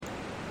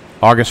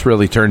August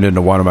really turned into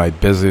one of my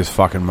busiest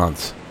fucking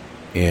months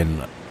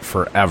in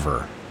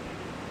forever.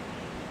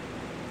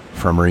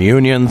 From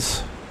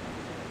reunions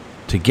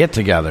to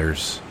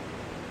get-togethers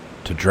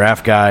to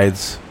draft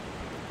guides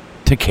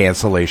to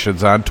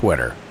cancellations on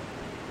Twitter.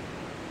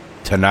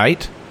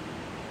 Tonight,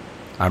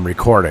 I'm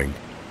recording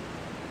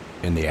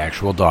in the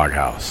actual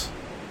Dawghouse.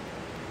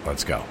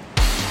 Let's go.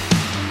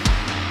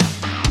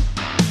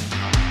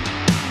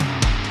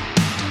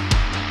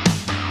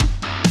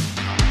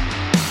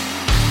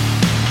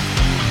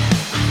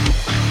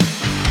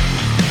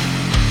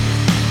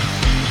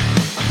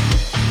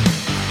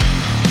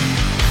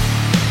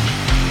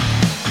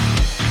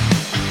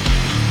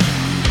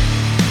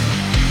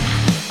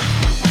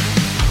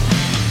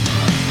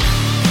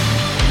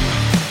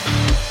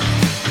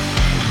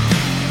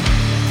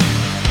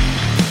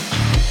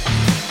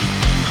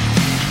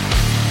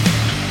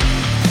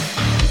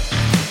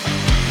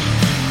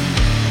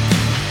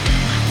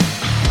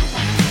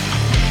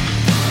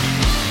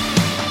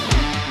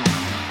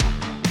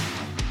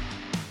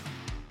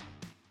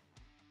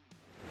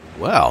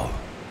 Well,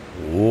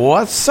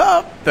 what's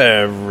up,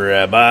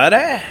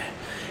 everybody?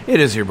 It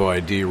is your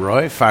boy,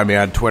 D-Roy. Find me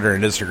on Twitter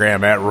and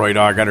Instagram at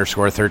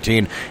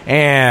RoyDog_13.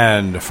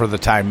 And for the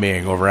time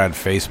being, over on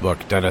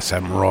Facebook, Dennis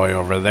M. Roy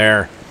over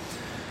there.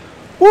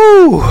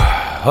 Woo!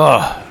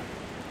 Oh,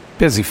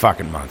 busy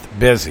fucking month.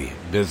 Busy.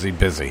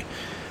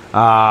 Where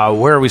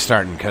are we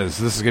starting? Because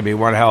this is going to be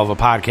one hell of a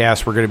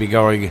podcast. We're going to be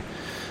going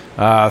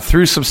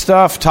through some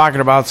stuff,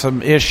 talking about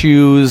some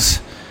issues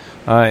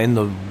in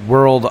the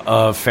world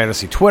of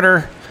fantasy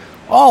Twitter,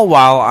 all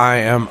while I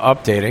am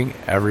updating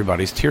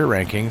everybody's tier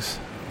rankings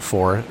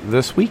for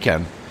this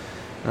weekend.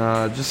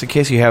 Just in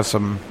case you have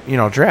some,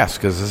 drafts,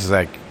 because this is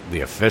like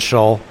the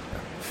official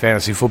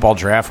fantasy football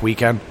draft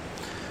weekend.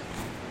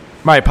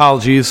 My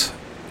apologies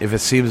if it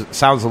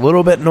sounds a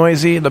little bit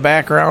noisy in the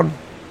background.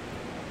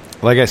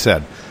 Like I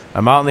said,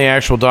 I'm out in the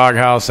actual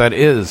Dawghouse. That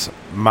is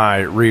my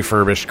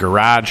refurbished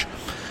garage.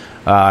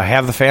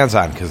 Have the fans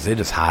on because it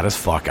is hot as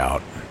fuck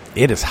out.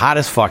 It is hot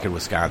as fuck in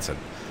Wisconsin.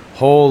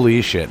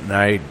 Holy shit.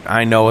 And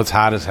I know it's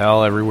hot as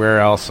hell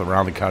everywhere else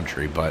around the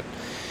country, but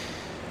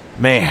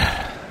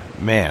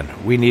man,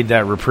 we need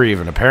that reprieve,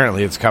 and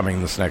apparently it's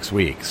coming this next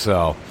week,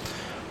 so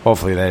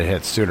hopefully that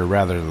hits sooner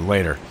rather than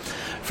later.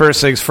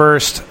 First things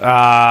first,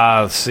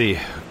 let's see.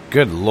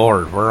 Good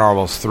Lord, we're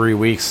almost 3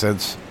 weeks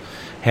since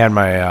had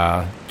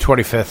my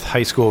 25th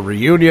high school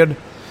reunion.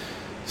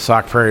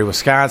 Sauk Prairie,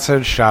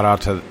 Wisconsin. Shout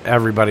out to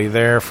everybody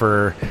there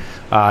for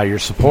your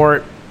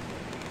support.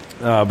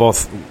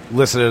 Both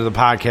listening to the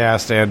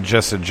podcast and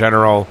just in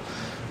general,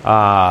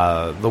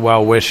 the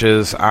well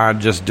wishes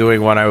on just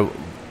doing what I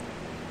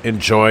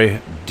enjoy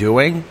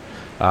doing.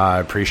 I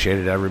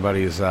appreciated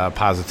everybody's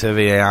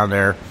positivity on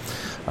there,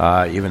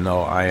 even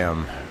though I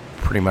am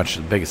pretty much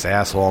the biggest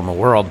asshole in the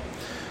world.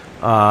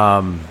 Hey,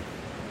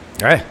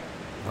 I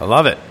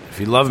love it. If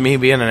you love me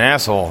being an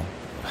asshole,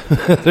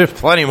 there's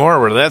plenty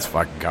more where that's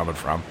fucking coming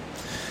from.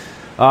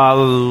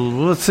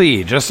 Let's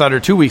see. Just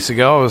under 2 weeks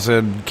ago, I was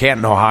in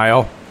Canton,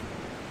 Ohio,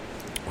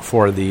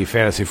 for the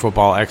Fantasy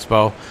Football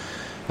Expo.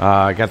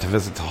 I got to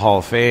visit the Hall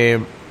of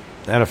Fame,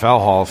 NFL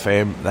Hall of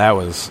Fame. That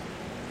was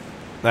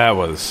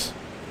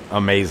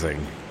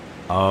amazing.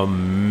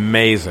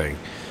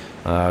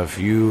 If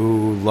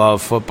you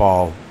love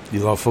football,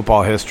 you love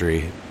football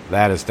history,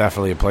 that is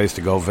definitely a place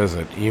to go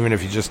visit, even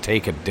if you just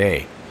take a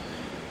day.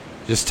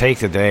 Just take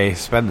the day,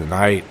 spend the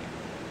night.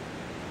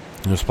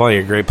 There's plenty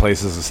of great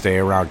places to stay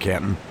around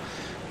Canton.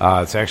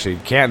 It's actually,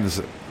 Canton's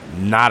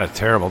not a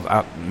terrible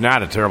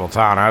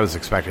town. I was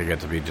expecting it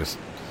to be just,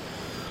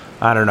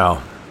 I don't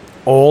know,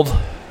 old,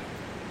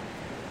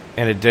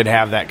 and it did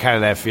have that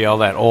kind of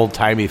that old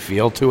timey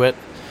feel to it.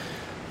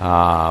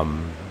 But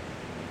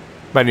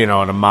in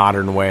a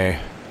modern way.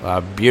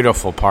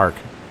 Beautiful park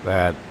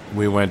that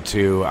we went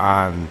to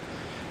on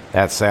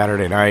that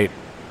Saturday night.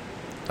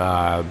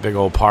 Big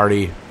old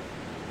party.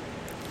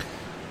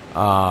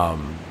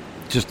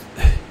 Just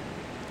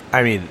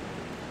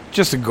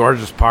a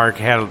gorgeous park.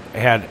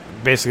 Had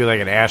basically like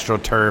an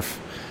AstroTurf,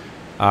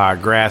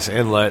 grass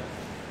inlet,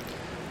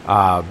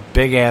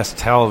 big ass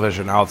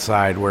television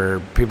outside where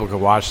people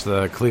could watch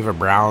the Cleveland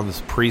Browns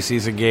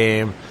preseason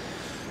game.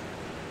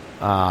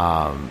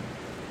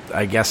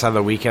 I guess on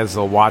the weekends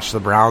they'll watch the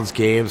Browns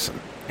games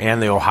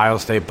and the Ohio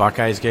State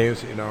Buckeyes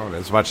games, and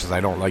as much as I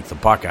don't like the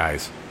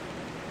Buckeyes,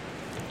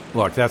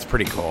 look, that's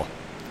pretty cool.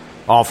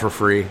 All for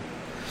free.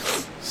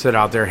 Sit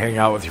out there, hang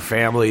out with your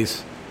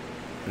families.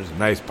 There's a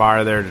nice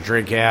bar there to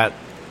drink at.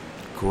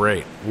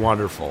 Great.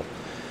 Wonderful.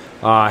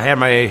 I had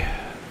my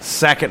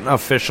second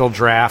official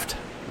draft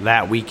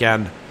that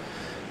weekend.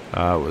 It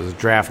was a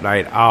draft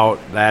night out.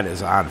 That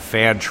is on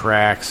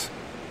Fantrax.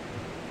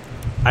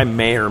 I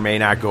may or may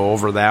not go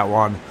over that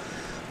one.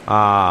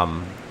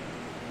 Fun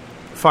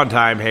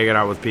time hanging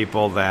out with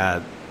people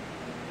I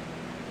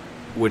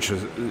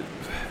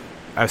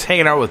was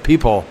hanging out with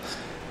people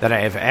that I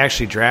have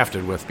actually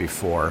drafted with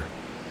before.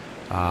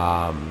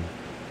 Don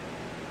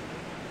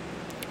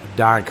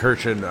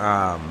Kirchin,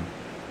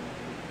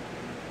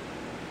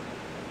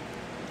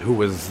 who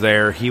was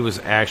there. He was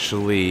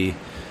actually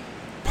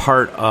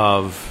part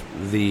of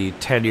the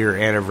 10-year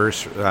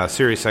anniversary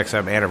Sirius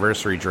XM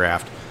anniversary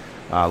draft,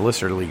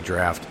 Listener League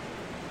draft.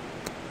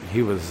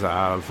 He was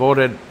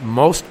voted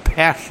most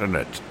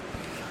passionate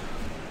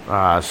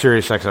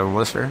Sirius XM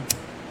listener.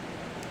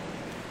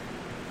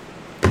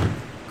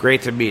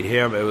 Great to meet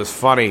him. It was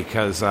funny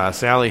because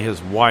Sally,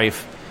 his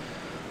wife,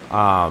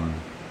 I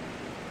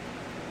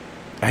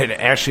had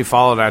actually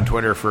followed on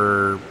Twitter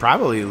for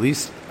probably at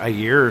least a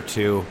year or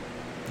two,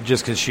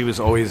 just because she was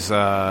always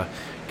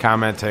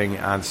commenting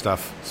on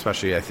stuff,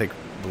 especially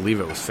believe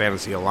it was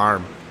Fantasy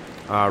Alarm.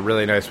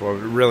 Really nice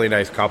woman, really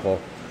nice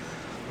couple.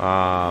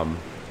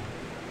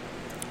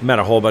 Met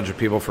a whole bunch of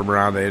people from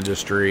around the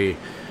industry.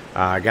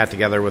 Got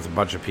together with a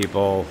bunch of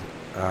people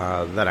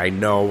that I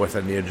know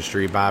within the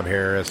industry. Bob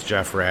Harris,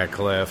 Jeff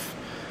Radcliffe.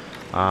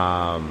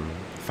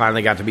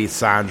 Finally got to meet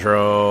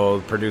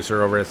Sandro,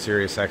 producer over at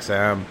Sirius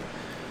XM.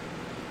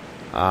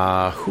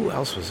 Who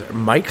else was there?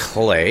 Mike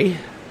Clay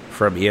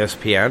from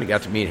ESPN.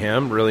 Got to meet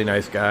him. Really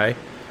nice guy.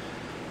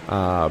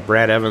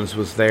 Brad Evans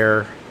was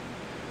there.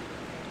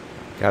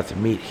 Got to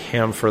meet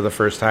him for the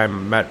first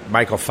time. Met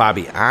Michael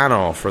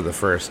Fabiano for the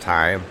first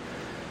time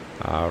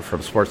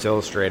from Sports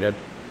Illustrated.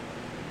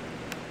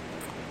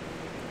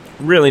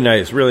 Really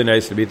nice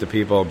to meet the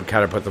people,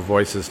 kind of put the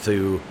voices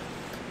to,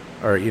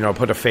 or,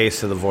 put a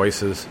face to the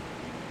voices.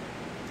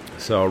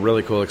 So,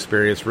 really cool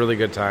experience, really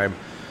good time.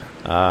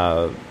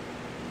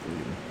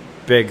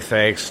 Big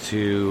thanks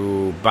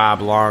to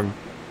Bob Long,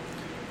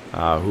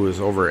 who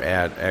is over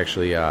at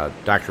actually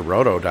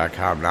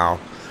drroto.com now,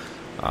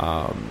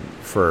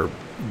 for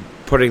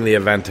putting the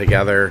event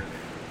together.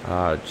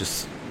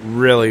 Just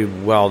really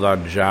well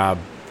done job.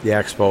 The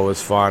expo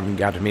was fun.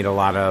 Got to meet a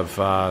lot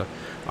of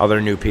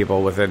other new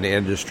people within the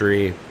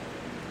industry.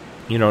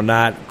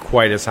 Not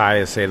quite as high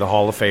as, say, the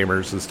Hall of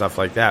Famers and stuff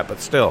like that, but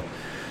still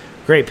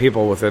great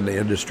people within the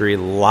industry. A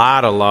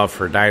lot of love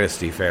for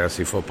Dynasty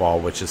Fantasy Football,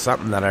 which is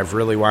something that I've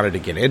really wanted to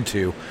get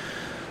into.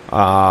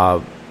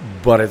 But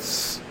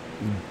it's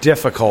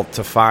difficult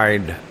to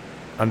find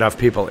enough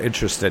people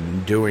interested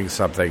in doing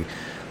something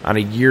on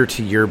a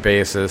year-to-year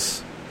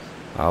basis.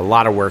 A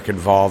lot of work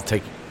involved,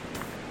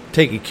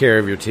 taking care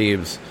of your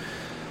teams.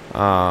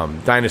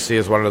 Dynasty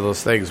is one of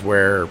those things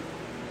where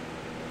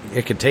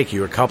it can take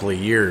you a couple of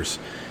years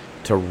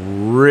to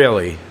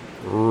really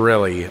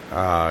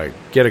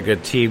get a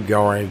good team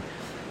going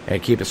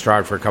and keep it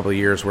strong for a couple of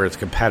years where it's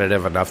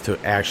competitive enough to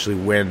actually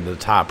win the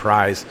top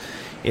prize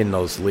in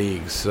those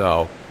leagues.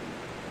 So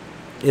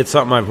it's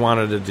something I've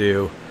wanted to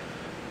do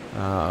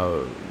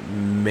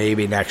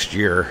maybe next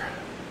year,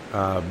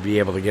 be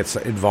able to get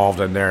involved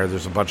in there.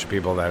 There's a bunch of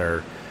people that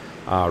are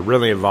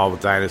really involved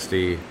with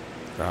Dynasty,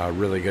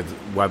 really good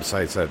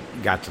websites that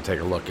got to take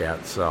a look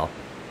at. So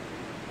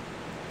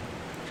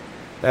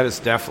that is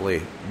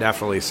definitely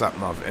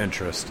something of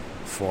interest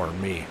for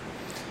me.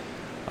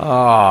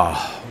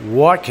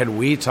 What can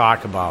we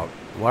talk about?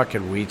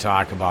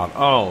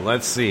 Oh,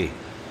 let's see.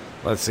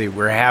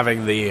 We're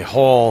having the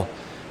whole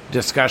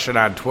discussion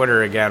on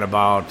Twitter again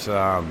about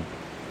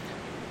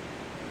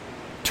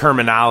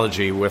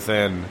terminology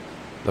within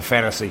the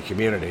fantasy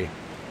community.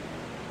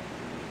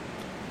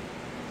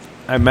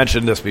 I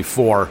mentioned this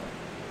before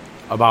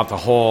about the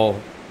whole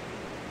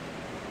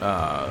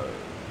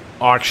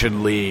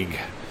auction league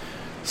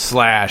 /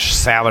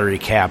 salary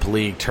cap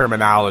league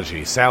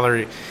terminology.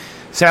 Salary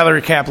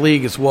cap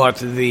league is what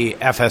the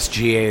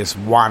FSGAs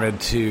wanted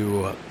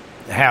to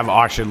have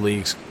auction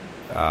leagues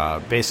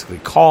basically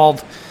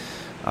called.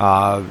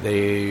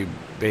 They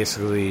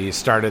basically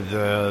started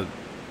the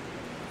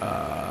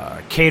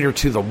cater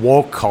to the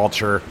woke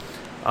culture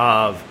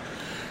of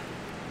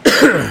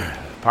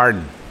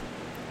pardon,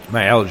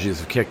 my allergies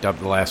have kicked up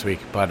the last week,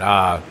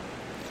 but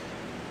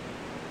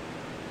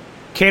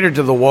cater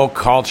to the woke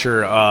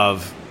culture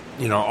of,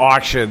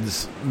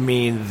 auctions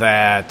mean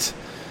that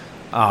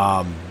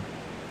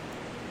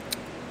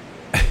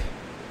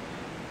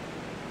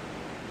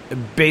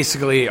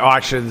basically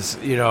auctions,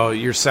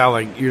 you're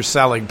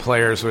selling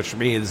players, which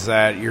means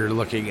that you're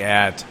looking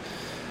at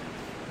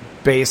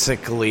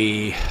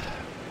basically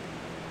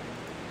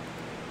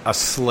a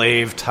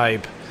slave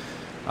type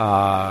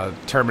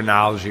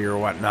terminology or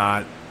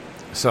whatnot.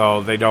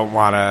 So they don't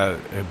want to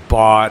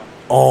bought,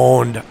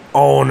 owned,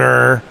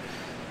 owner,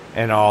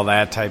 and all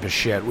that type of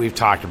shit. We've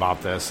talked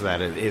about this, that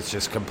it's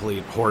just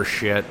complete horse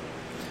shit.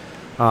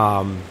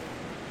 I've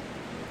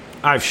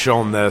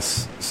shown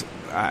this.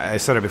 I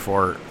said it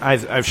before.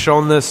 I've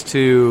shown this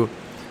to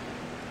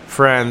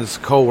friends,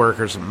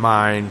 co-workers of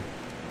mine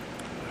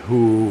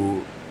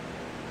who,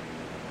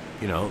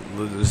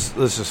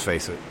 let's just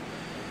face it,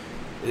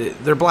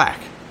 they're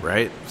black,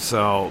 right?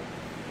 So,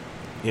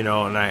 and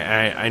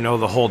I know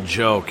the whole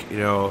joke,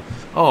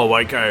 oh,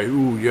 white guy,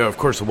 ooh, yeah, of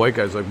course the white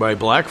guy's like my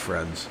black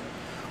friends.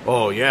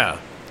 Oh, yeah.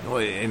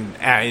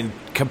 And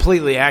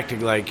completely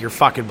acting like your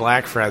fucking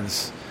black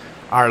friends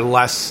are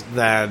less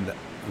than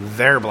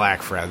their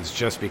black friends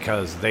just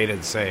because they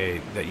didn't say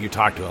that you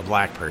talked to a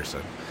black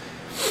person,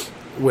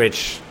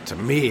 which to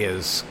me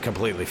is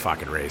completely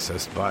fucking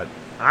racist. But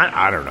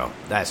I don't know.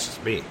 That's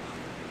just me.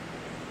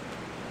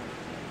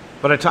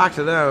 But I talked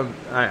to them.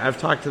 I've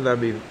talked to them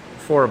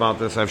before about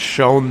this. I've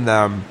shown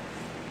them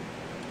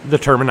the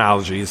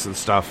terminologies and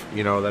stuff,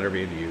 that are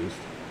being used.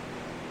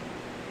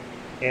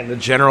 And the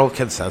general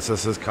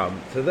consensus has come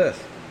to this.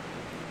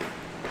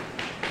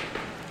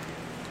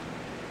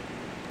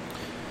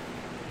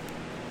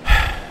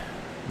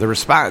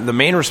 The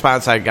main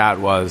response I got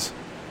was,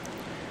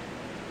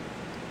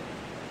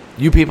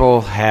 you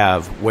people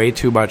have way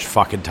too much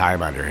fucking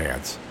time on your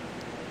hands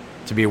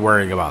to be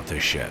worrying about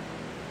this shit.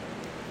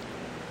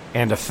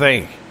 And to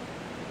think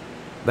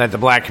that the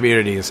black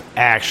community is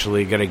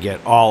actually going to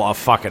get all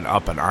fucking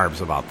up in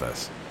arms about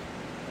this.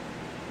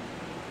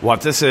 What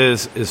this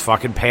is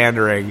fucking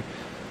pandering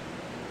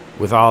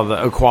with all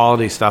the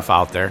equality stuff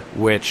out there,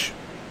 which,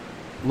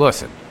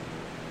 listen,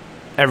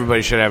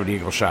 everybody should have an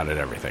equal shot at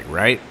everything,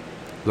 right?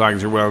 As long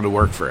as you're willing to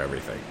work for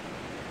everything.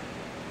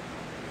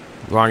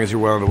 As long as you're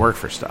willing to work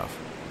for stuff.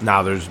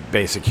 Now, there's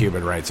basic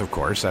human rights, of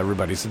course,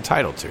 everybody's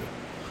entitled to.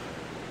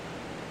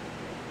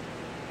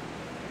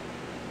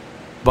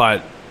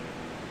 But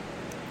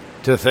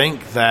to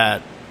think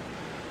that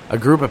a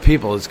group of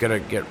people is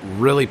going to get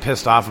really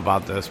pissed off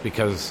about this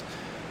because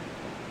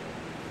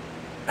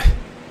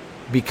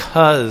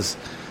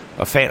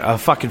a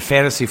fucking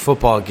fantasy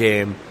football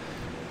game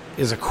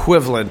is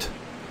equivalent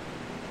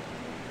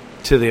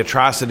to the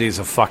atrocities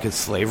of fucking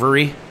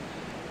slavery,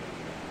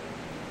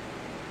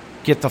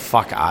 get the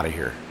fuck out of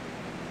here.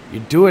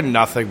 You're doing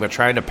nothing but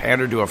trying to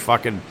pander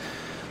to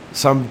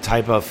some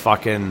type of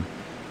fucking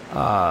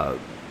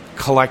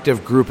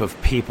collective group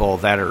of people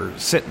that are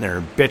sitting there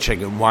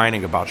bitching and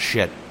whining about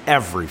shit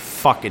every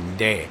fucking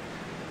day.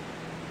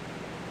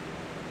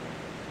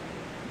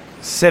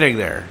 Sitting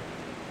there,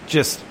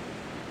 just,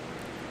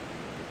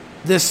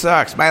 this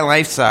sucks, my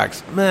life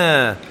sucks,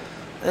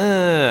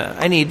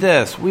 I need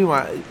this,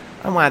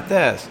 I want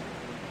this.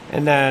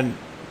 And then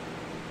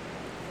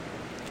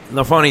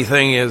the funny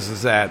thing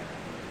is that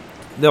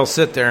they'll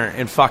sit there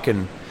and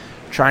fucking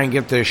try and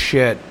get this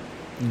shit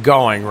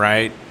going,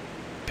 right?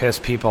 Piss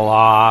people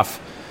off.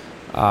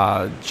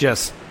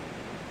 Just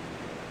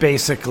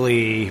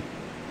basically,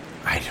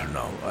 I don't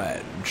know.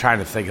 I'm trying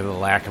to think of the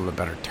lack of a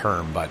better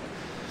term, but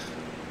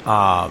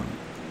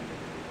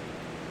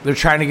they're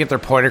trying to get their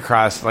point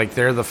across like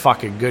they're the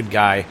fucking good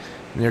guy,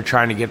 and they're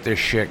trying to get this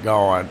shit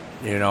going,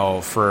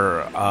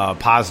 for a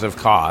positive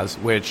cause,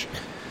 which,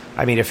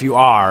 I mean, if you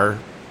are,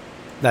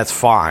 that's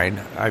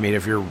fine. I mean,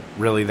 if you're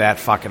really that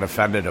fucking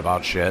offended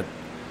about shit,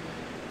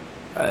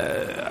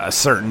 a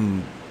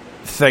certain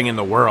thing in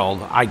the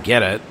world, I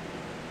get it.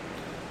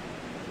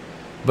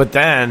 But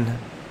then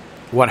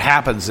what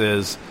happens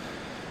is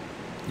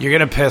you're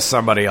going to piss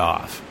somebody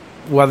off.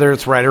 Whether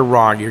it's right or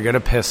wrong, you're going to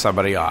piss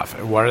somebody off.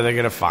 And what are they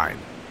going to find?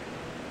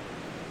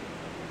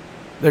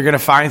 They're going to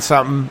find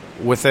something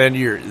within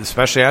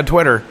especially on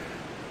Twitter,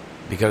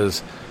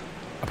 because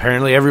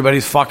apparently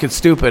everybody's fucking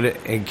stupid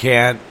and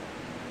can't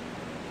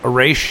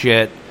erase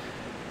shit,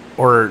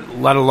 or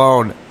let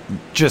alone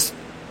just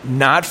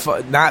not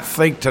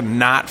think to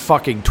not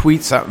fucking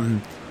tweet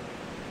something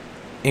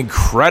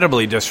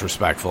incredibly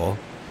disrespectful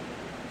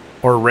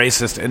or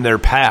racist in their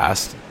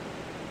past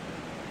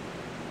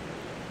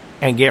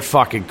and get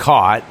fucking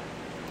caught,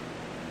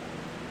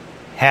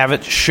 have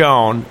it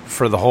shown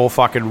for the whole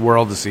fucking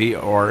world to see,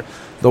 or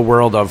the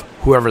world of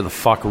whoever the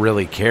fuck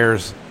really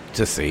cares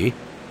to see,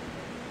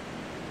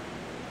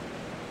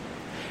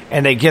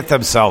 and they get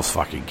themselves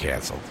fucking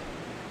canceled.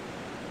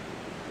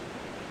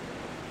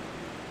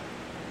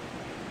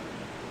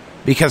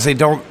 Because they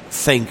don't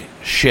think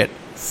shit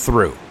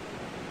through.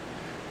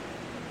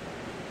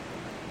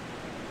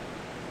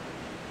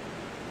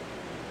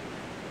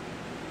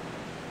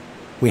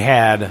 We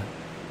had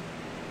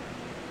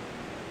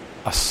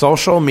a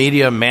social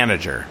media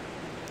manager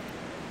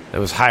that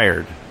was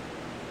hired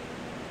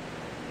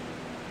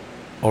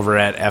over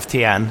at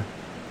FTN.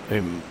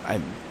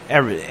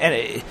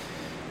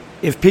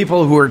 If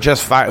people who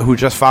just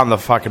found the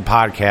fucking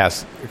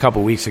podcast a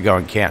couple weeks ago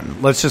in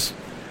Canton, let's just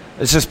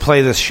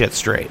play this shit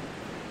straight.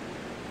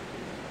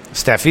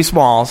 Steffi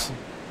Smalls,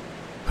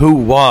 who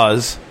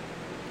was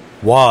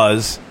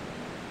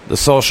the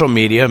social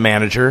media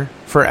manager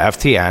for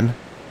FTN,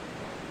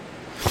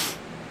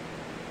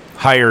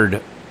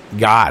 hired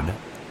God,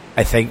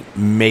 I think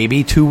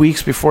maybe 2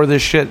 weeks before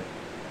this shit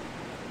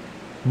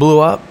blew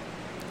up.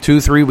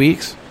 2-3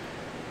 weeks.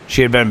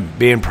 She had been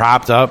being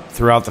propped up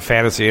throughout the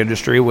fantasy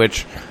industry,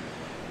 which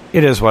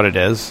it is what it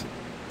is.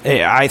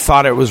 I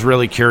thought it was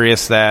really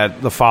curious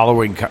that the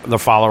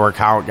follower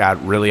count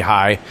got really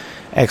high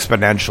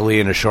exponentially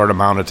in a short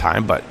amount of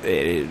time, but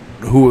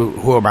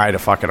who am I to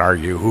fucking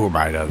argue? Who am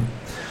I to...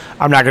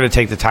 I'm not going to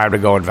take the time to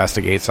go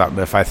investigate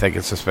something if I think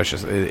it's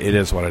suspicious. It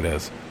is what it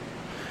is.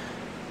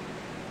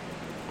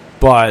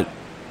 But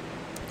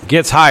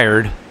gets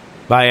hired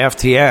by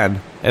FTN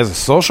as a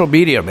social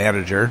media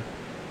manager,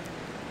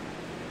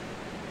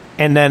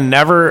 and then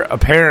never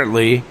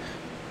apparently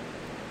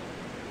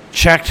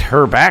checked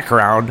her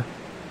background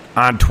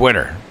on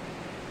Twitter.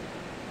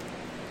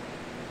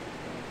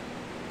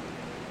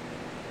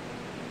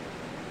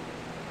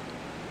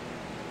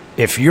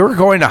 If you're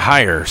going to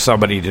hire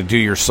somebody to do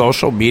your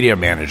social media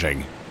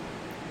managing,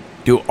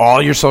 do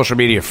all your social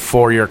media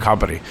for your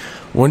company,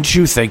 wouldn't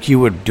you think you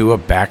would do a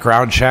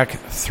background check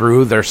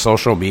through their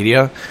social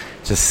media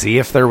to see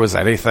if there was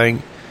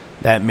anything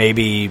that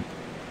maybe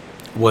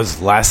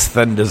was less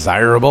than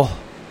desirable?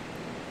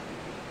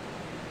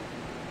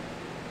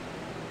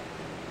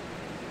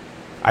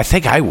 I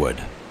think I would.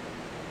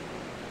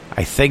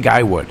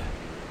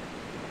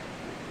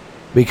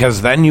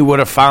 Because then you would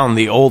have found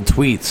the old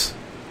tweets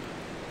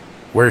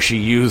where she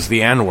used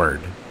the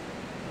N-word,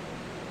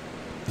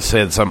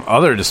 said some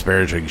other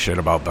disparaging shit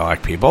about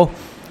black people,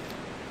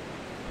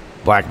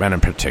 black men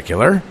in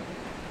particular,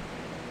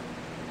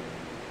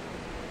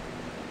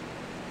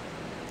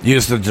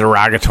 used the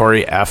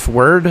derogatory F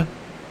word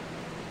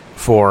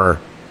for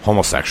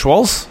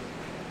homosexuals,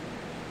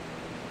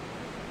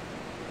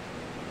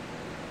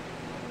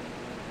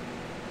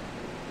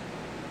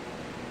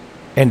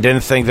 and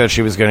didn't think that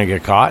she was going to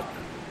get caught.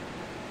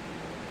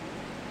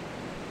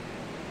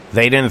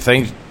 They didn't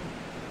think.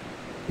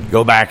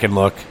 Go back and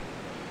look.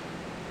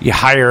 You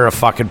hire a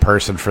fucking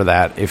person for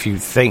that. If you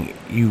think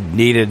you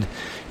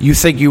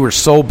think you were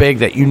so big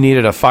that you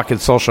needed a fucking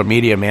social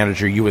media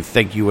manager, you would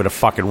think you would have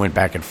fucking went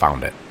back and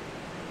found it.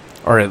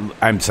 Or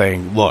I'm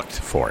saying looked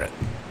for it.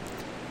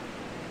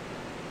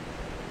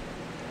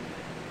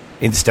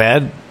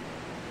 Instead,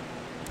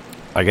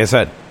 like I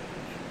said,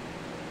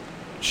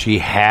 she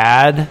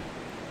had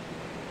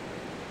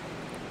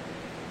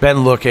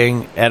been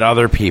looking at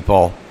other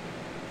people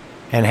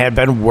and had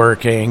been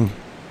working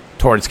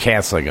towards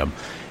canceling them.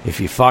 If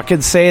you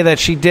fucking say that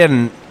she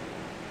didn't,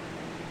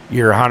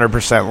 you're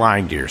 100%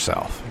 lying to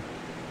yourself.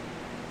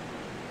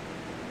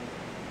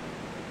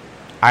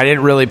 I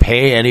didn't really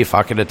pay any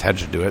fucking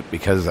attention to it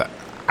because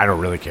I don't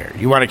really care.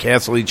 You want to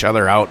cancel each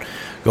other out,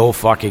 go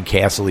fucking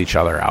cancel each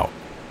other out.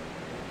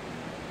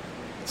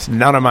 It's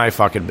none of my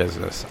fucking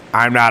business.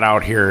 I'm not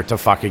out here to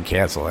fucking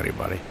cancel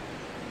anybody.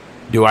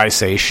 Do I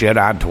say shit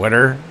on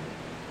Twitter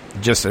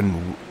just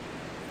in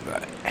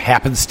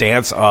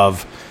happenstance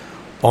of,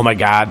 oh my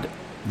God,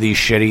 these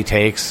shitty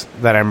takes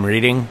that I'm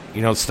reading,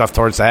 stuff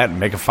towards that, and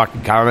make a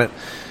fucking comment,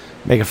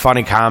 make a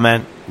funny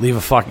comment, leave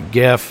a fucking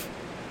GIF,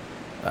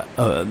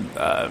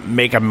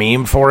 make a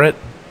meme for it?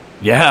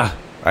 Yeah,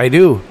 I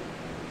do.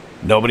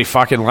 Nobody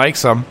fucking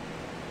likes them.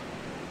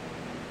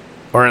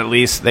 Or at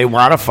least they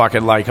want to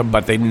fucking like them,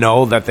 but they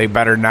know that they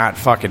better not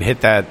fucking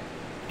hit that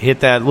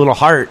little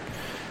heart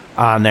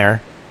on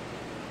there.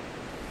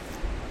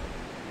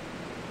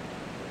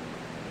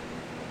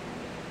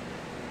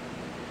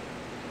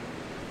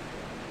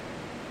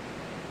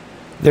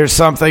 There's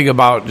something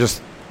about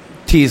just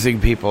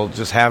teasing people,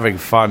 just having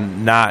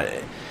fun, not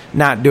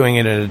doing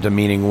it in a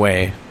demeaning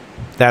way.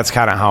 That's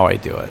kind of how I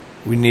do it.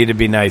 We need to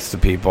be nice to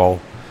people.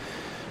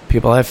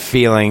 People have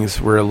feelings.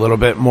 We're a little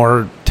bit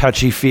more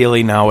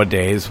touchy-feely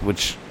nowadays,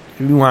 which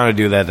if you want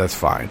to do that, that's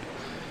fine.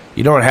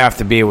 You don't have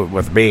to be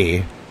with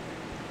me.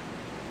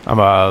 I'm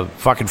a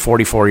fucking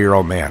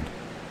 44-year-old man.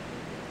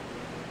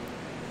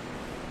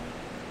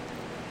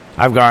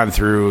 I've gone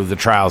through the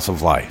trials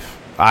of life.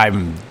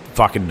 I'm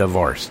fucking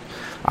divorced.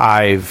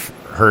 I've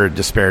heard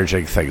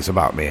disparaging things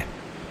about me.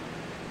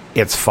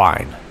 It's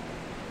fine.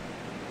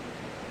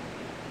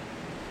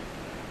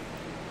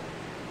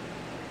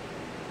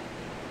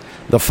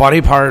 The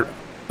funny part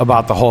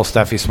about the whole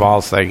Steffi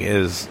Smalls thing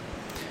is,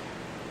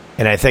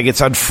 and I think it's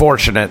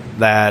unfortunate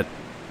that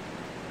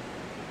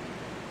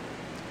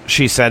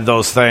she said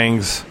those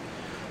things,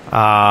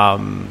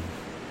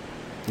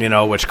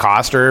 which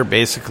cost her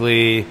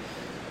basically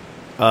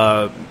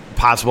a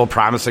possible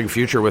promising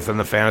future within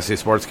the fantasy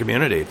sports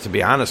community, to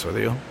be honest with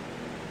you.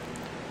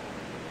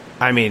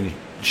 I mean,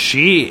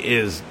 she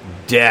is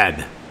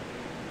dead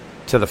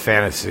to the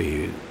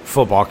fantasy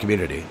football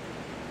community.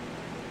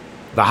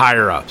 The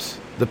higher-ups.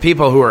 The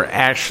people who are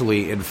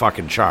actually in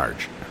fucking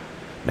charge.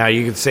 Now,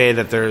 you could say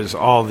that there's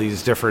all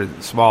these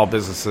different small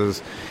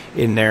businesses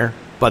in there,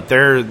 but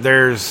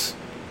there's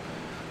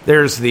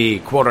the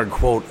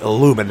quote-unquote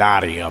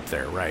Illuminati up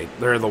there, right?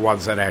 They're the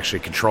ones that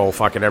actually control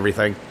fucking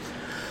everything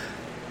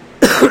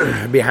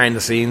behind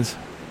the scenes.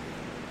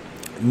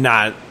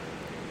 Not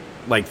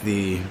like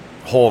the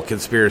whole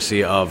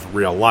conspiracy of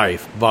real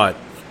life, but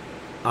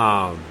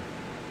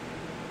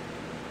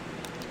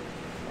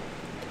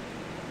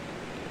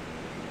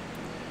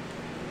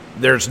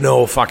there's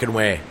no fucking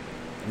way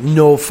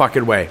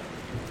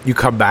you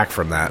come back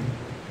from that,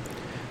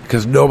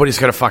 because nobody's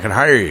gonna fucking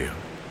hire you.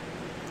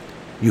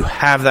 You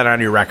have that on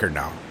your record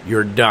now.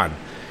 You're done.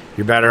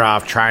 You're better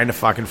off trying to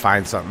fucking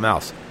find something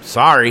else.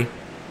 Sorry.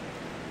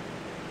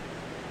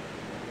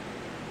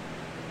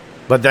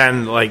 But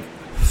then, like,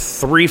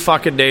 3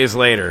 fucking days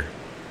later,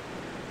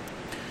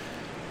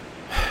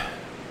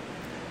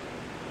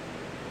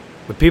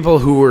 the people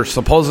who were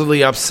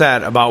supposedly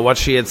upset about what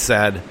she had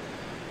said,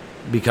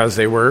 because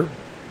they were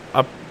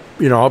a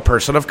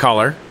person of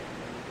color,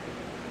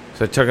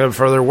 so it took them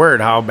for their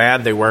word how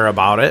mad they were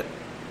about it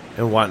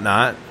and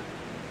whatnot.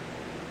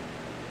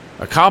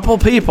 A couple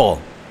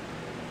people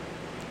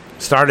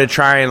started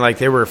trying, like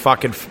they were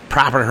fucking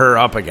propping her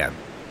up again.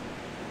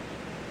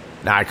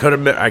 Now, I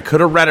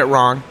could have read it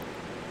wrong.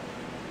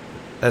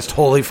 That's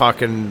totally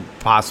fucking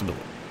possible.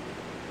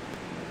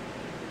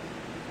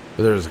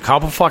 But there's a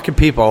couple fucking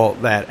people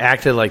that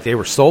acted like they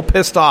were so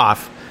pissed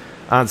off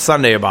on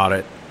Sunday about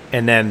it,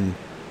 and then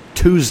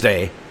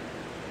Tuesday,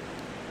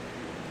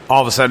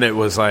 all of a sudden it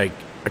was like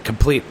a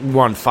complete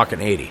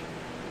 180.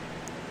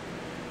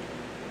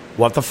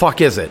 What the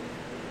fuck is it?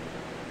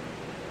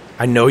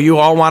 I know you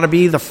all want to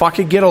be the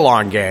fucking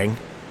get-along gang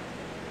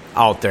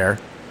out there,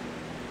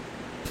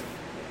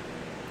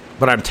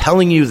 but I'm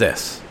telling you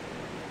this.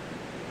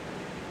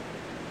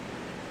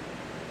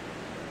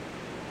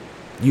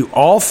 You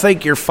all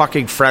think you're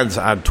fucking friends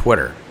on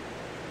Twitter.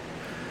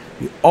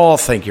 You all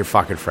think you're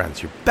fucking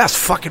friends. Your best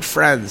fucking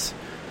friends.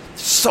 They're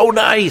so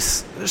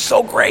nice. They're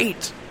so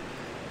great.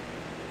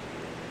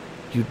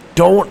 You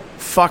don't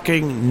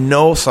fucking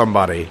know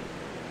somebody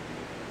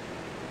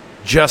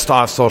just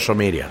off social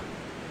media.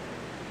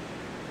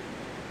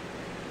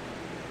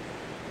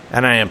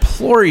 And I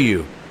implore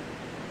you,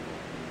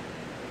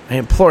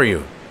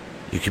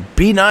 you can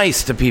be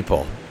nice to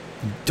people.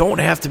 You don't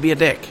have to be a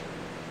dick.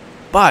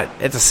 But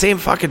at the same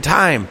fucking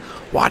time,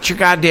 watch your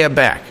goddamn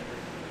back.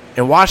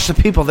 And watch the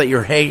people that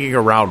you're hanging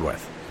around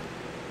with.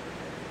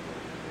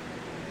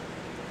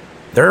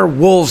 There are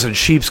wolves in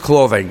sheep's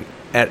clothing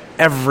at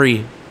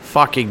every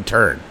fucking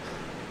turn.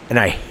 And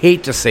I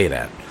hate to say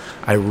that.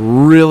 I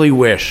really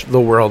wish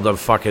the world of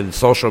fucking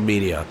social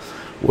media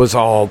was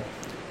all,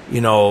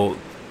 hand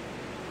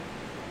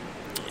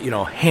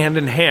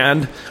in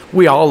hand.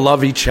 We all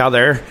love each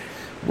other.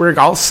 We're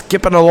all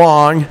skipping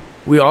along.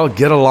 We all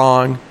get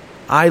along.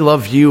 I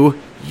love you.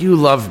 You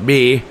love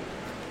me.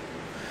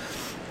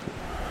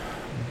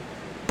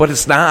 But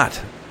it's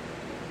not.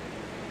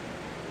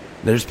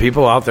 There's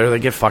people out there that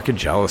get fucking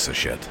jealous of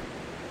shit.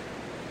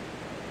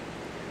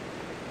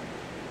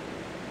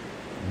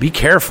 Be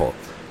careful.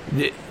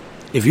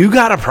 If you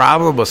got a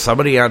problem with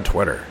somebody on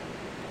Twitter,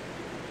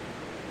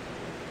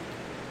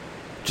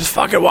 just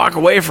fucking walk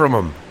away from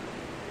them.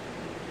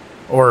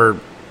 Or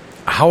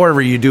however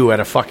you do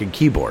at a fucking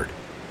keyboard.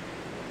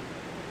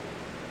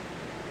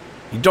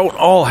 You don't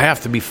all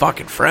have to be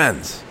fucking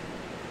friends.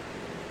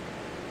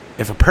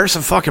 If a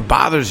person fucking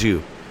bothers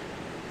you,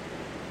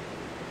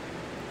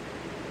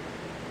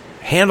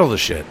 handle the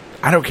shit.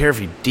 I don't care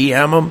if you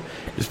DM them.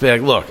 Just be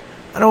like, look,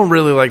 I don't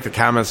really like the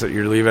comments that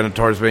you're leaving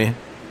towards me.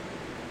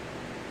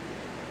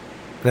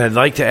 And I'd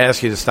like to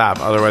ask you to stop.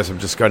 Otherwise, I'm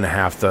just going to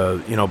have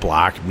to,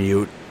 block,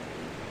 mute.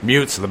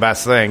 Mute's the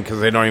best thing because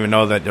they don't even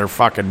know that they're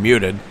fucking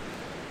muted.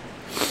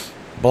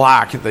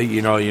 Block,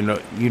 you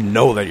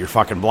know that you're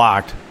fucking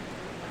blocked.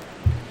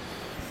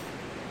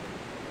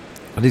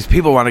 But these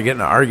people want to get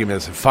into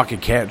arguments and fucking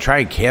try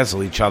and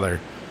cancel each other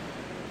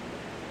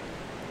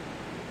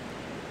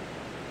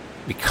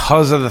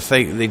because of the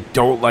thing they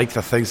don't like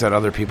the things that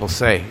other people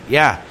say.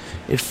 Yeah,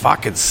 it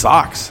fucking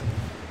sucks.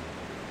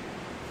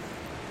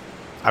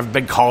 I've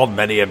been called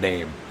many a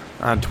name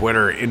on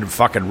Twitter in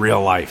fucking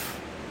real life.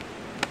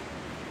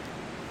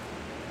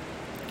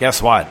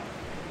 Guess what?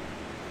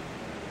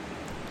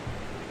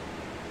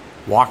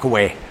 Walk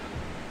away.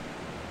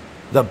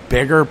 The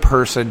bigger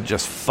person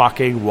just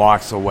fucking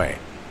walks away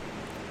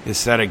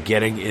instead of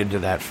getting into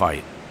that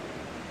fight.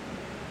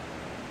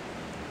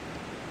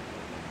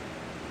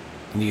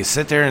 And you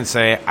sit there and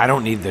say, I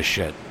don't need this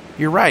shit.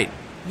 You're right.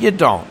 You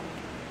don't.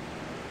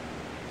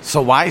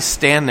 So why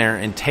stand there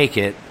and take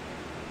it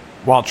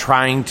while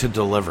trying to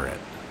deliver it?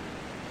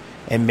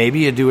 And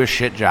maybe you do a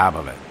shit job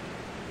of it.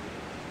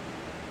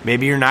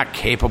 Maybe you're not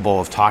capable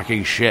of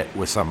talking shit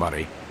with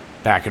somebody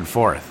back and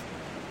forth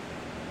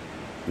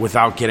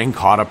without getting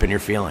caught up in your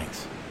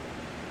feelings.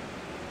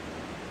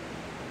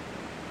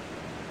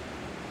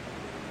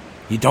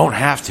 You don't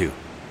have to.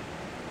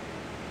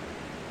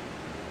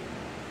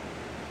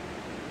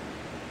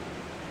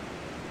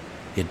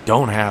 You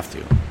don't have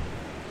to.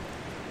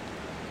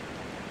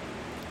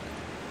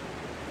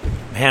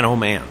 Man, oh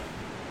man.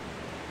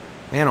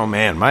 Man, oh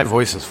man. My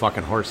voice is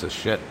fucking hoarse as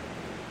shit.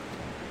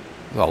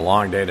 It was a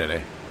long day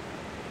today.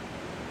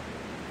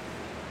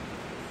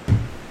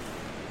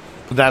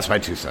 But that's my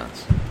 2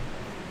 cents.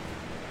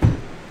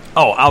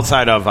 Oh,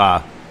 outside of,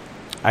 I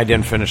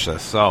didn't finish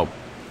this. So,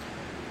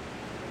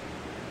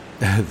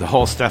 the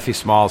whole Steffi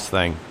Smalls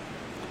thing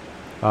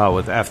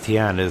with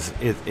FTN is,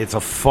 it's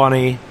a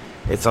funny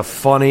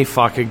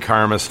fucking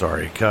karma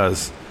story.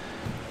 Because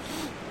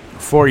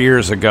 4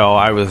 years ago,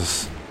 I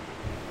was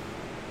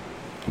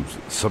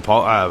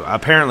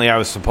apparently I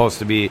was supposed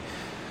to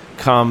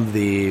become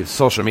the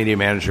social media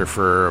manager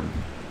for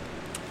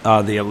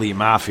the Elite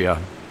Mafia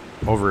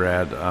over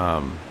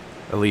at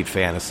Elite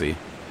Fantasy.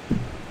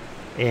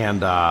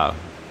 And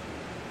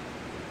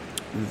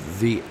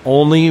the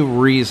only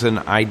reason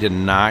I did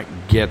not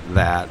get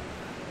that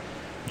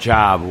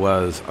job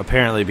was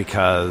apparently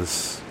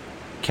because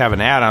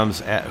Kevin Adams,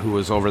 who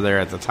was over there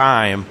at the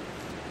time,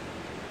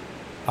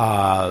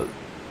 was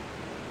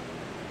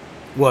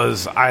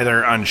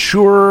either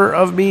unsure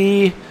of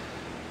me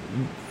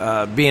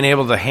being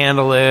able to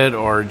handle it,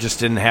 or just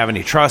didn't have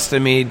any trust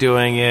in me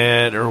doing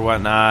it or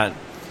whatnot.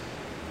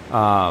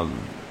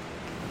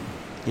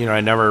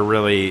 I never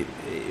really,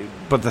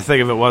 but the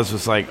thing of it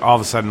was like all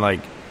of a sudden,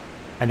 like,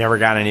 I never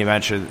got any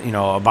mention,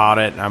 about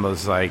it. And I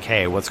was like,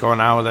 hey, what's going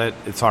on with it?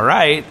 It's all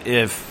right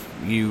if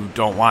you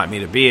don't want me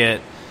to be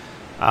it.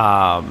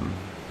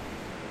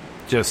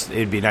 Just,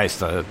 it'd be nice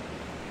to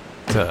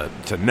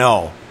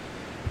know.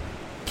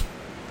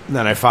 And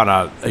then I found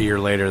out a year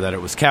later that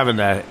it was Kevin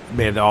that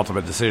made the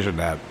ultimate decision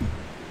that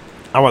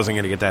I wasn't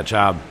going to get that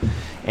job.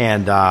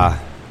 And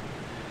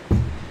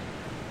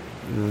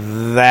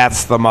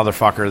that's the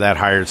motherfucker that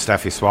hired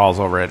Steffi Swalls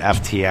over at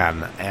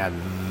FTN.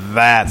 And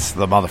that's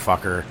the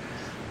motherfucker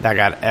that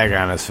got egg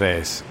on his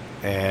face.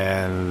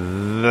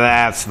 And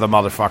that's the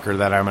motherfucker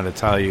that I'm going to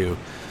tell you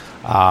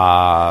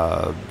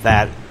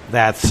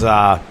that's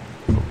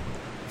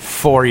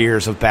 4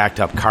 years of backed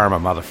up karma,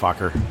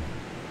 motherfucker.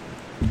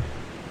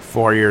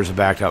 4 years of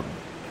backed up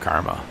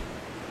karma.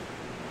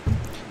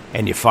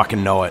 And you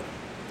fucking know it.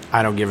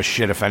 I don't give a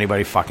shit if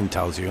anybody fucking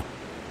tells you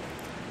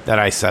that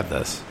I said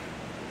this.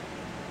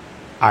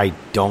 I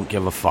don't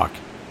give a fuck.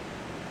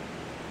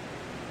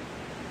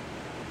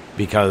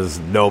 Because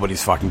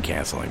nobody's fucking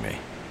canceling me.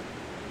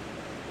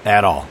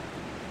 At all.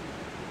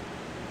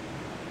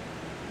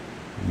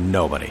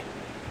 Nobody.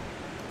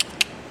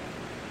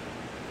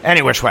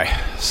 Any which way.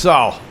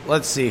 So,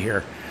 let's see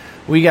here.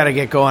 We got to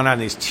get going on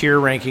these tier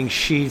ranking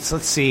sheets.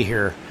 Let's see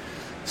here.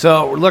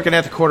 So, we're looking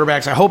at the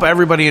quarterbacks. I hope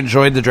everybody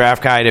enjoyed the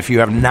draft guide. If you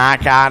have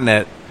not gotten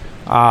it,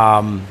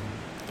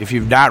 if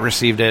you've not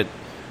received it,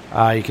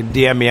 you can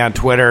DM me on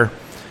Twitter.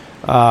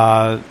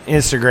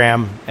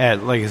 Instagram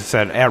at, like I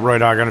said, at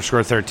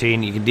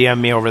RoyDog_13. You can DM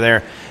me over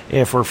there.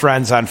 If we're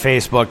friends on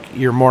Facebook,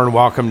 you're more than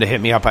welcome to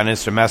hit me up on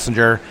Instant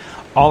Messenger.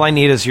 All I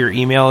need is your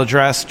email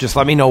address. Just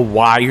let me know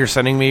why you're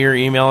sending me your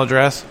email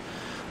address.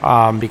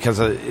 Because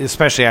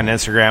especially on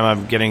Instagram,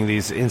 I'm getting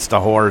these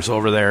Insta whores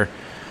over there.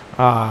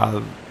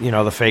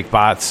 The fake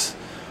bots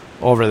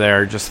over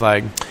there just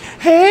like,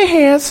 hey,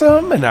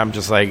 handsome. And I'm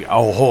just like,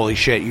 oh, holy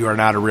shit, you are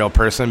not a real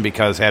person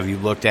because have you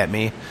looked at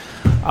me?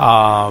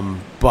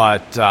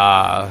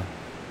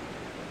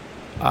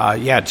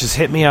 Just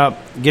hit me up,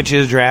 get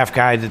you the draft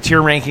guide. The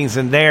tier rankings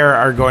in there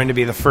are going to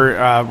be the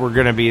first, we're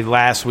going to be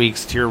last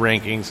week's tier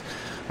rankings.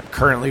 I'm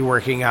currently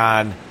working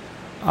on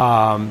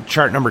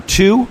chart number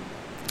 2,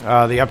 the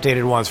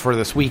updated ones for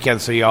this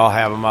weekend, so you all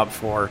have them up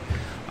for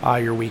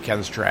your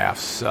weekend's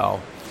drafts.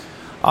 So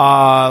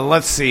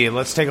let's see.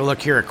 Let's take a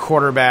look here at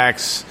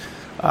quarterbacks.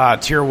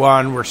 Tier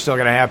 1, we're still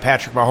going to have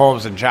Patrick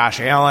Mahomes and Josh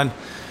Allen.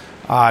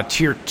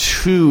 Tier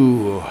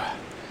 2,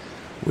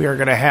 we are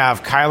going to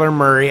have Kyler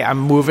Murray. I'm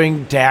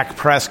moving Dak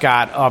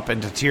Prescott up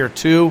into Tier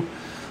 2.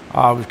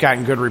 We've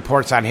gotten good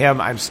reports on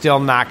him. I'm still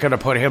not going to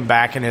put him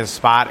back in his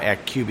spot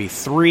at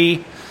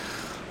QB3.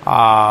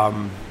 But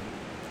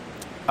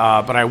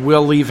I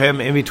will leave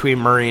him in between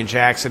Murray and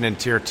Jackson in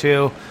Tier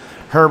 2.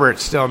 Herbert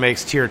still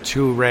makes Tier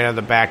 2 right on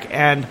the back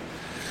end.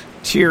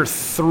 Tier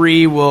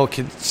 3 will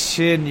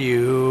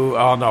continue.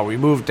 Oh, no, we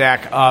moved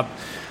Dak up.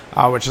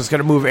 Which is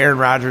going to move Aaron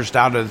Rodgers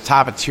down to the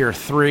top of Tier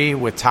 3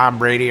 with Tom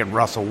Brady and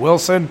Russell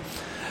Wilson.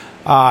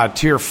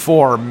 Tier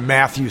 4,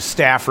 Matthew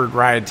Stafford,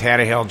 Ryan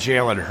Tannehill,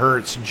 Jalen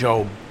Hurts,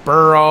 Joe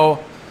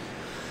Burrow.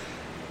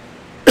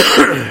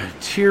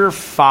 Tier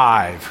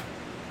 5.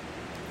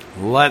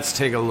 Let's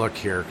take a look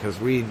here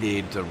because we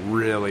need to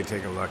really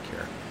take a look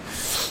here.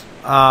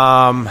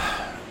 I'm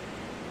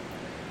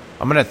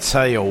going to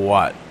tell you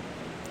what.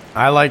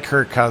 I like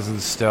Kirk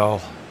Cousins still.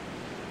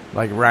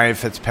 Like Ryan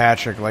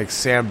Fitzpatrick, like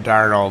Sam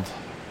Darnold,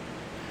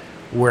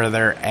 where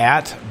they're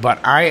at.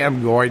 But I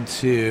am going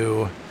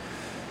to,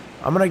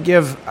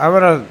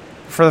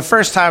 for the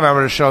first time, I'm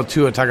going to show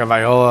Tua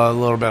Tagovailoa a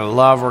little bit of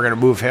love. We're going to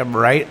move him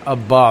right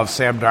above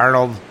Sam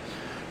Darnold,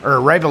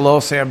 or right below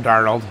Sam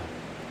Darnold,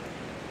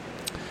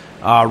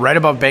 right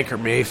above Baker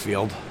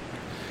Mayfield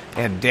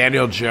and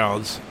Daniel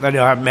Jones. Then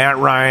you'll have Matt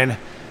Ryan.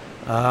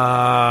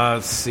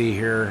 Let's see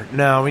here.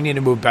 No, we need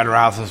to move Ben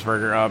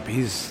Roethlisberger up.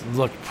 He's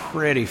looked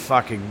pretty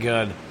fucking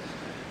good.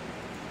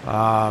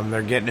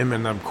 They're getting him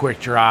in them quick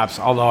drops,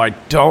 although I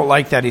don't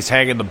like that he's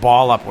hanging the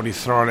ball up when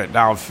he's throwing it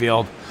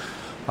downfield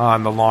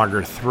on the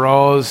longer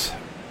throws.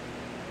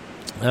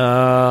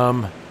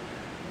 I'm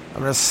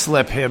going to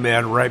slip him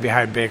in right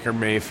behind Baker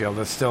Mayfield.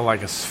 That's still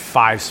like a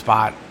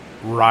 5-spot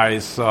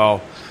rise,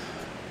 so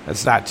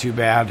that's not too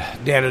bad.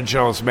 Daniel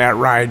Jones, Matt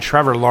Ryan,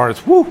 Trevor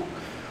Lawrence. Woo!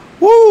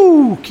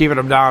 Keeping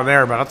them down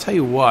there. But I'll tell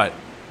you what.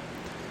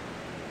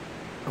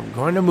 I'm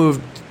going to move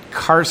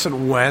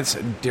Carson Wentz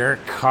and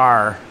Derek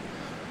Carr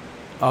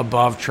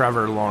above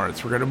Trevor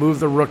Lawrence. We're going to move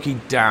the rookie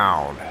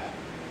down.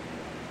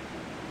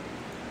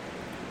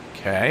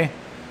 Okay.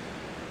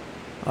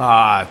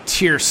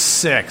 Tier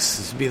 6.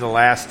 This will be the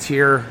last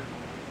tier.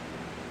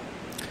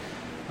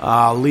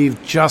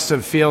 Leave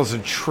Justin Fields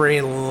and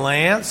Trey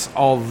Lance.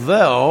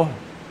 Although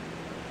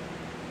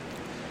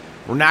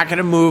we're not going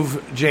to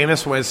move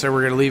Jameis Winston.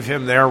 We're going to leave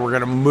him there. We're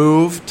going to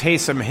move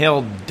Taysom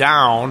Hill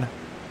down.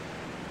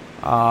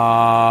 We're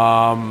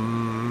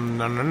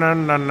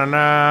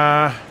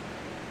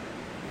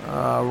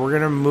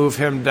going to move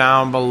him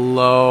down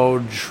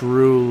below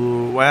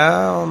Drew.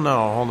 Well,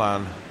 no, hold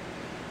on.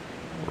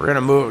 We're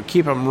going to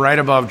keep him right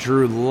above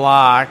Drew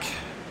Lock.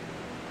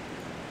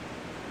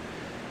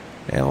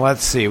 And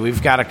let's see,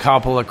 we've got a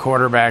couple of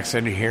quarterbacks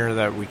in here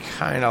that we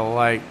kind of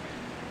like.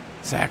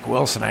 Zach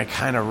Wilson, I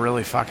kind of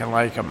really fucking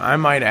like him.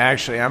 I'm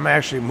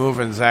actually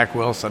moving Zach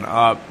Wilson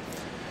up.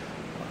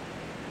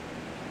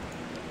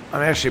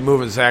 I'm actually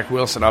moving Zach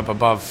Wilson up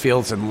above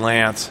Fields and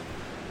Lance.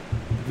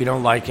 If you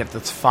don't like it,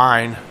 that's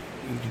fine.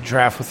 You can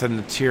draft within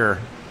the tier.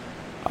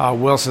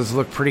 Wilson's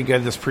looked pretty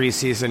good this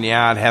preseason.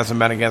 Yeah, it hasn't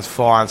been against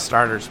full-on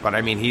starters, but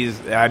I mean,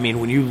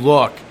 when you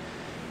look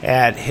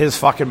at his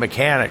fucking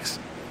mechanics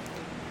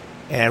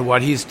and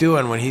what he's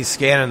doing when he's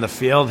scanning the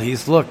field,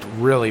 he's looked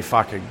really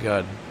fucking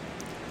good.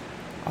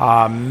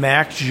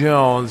 Mac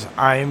Jones,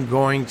 I am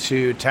going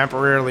to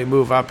temporarily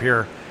move up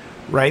here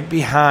right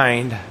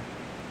behind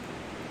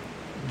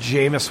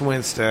Jameis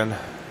Winston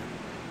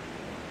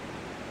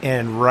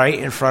and right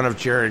in front of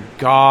Jared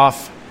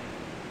Goff.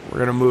 We're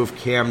going to move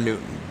Cam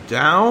Newton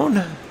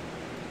down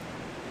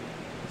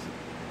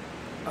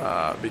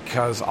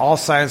because all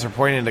signs are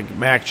pointing to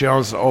Mac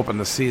Jones to open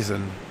the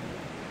season.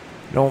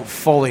 Don't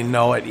fully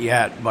know it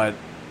yet, but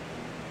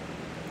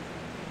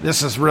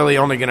this is really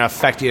only going to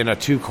affect you in a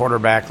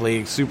 2-quarterback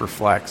league, super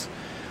flex.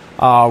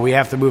 We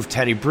have to move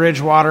Teddy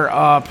Bridgewater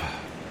up.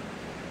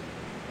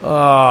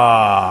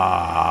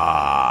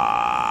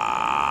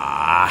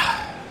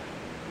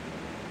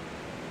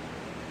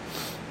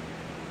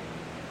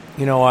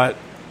 You know what?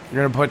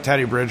 You're going to put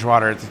Teddy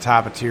Bridgewater at the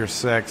top of tier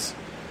 6.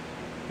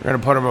 We're going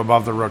to put him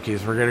above the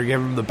rookies. We're going to give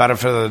him the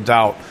benefit of the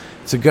doubt.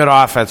 It's a good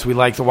offense. We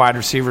like the wide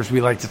receivers.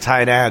 We like the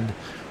tight end.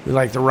 We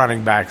like the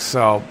running backs.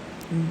 So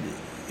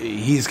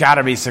he's got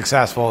to be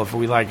successful if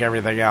we like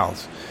everything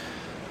else.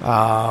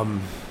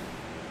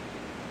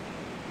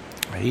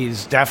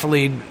 He's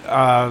definitely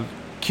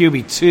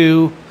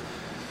QB2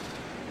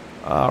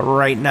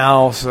 right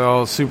now,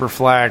 so super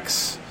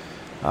flex,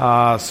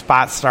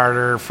 spot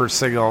starter for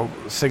single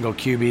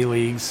QB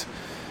leagues.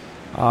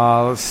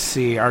 Let's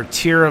see, our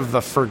tier of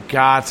the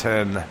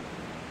forgotten.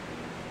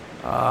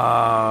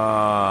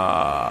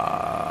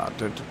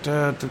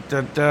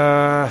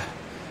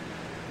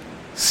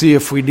 See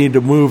if we need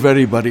to move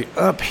anybody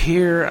up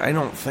here. I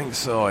don't think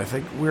so. I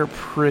think we're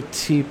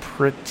pretty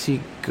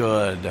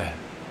good.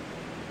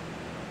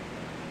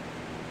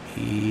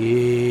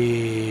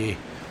 Yeah.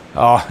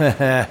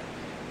 Oh,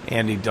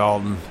 Andy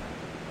Dalton.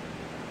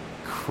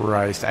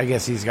 Christ, I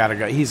guess he's got to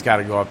go. He's got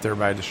to go up there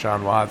by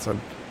Deshaun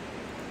Watson.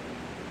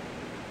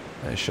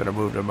 I should have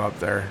moved him up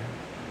there.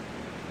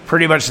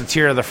 Pretty much the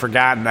tier of the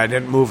forgotten. I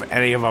didn't move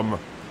any of them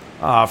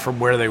from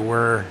where they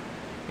were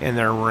in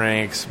their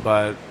ranks,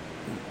 but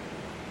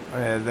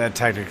that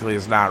technically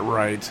is not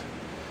right.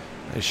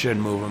 I should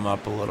move them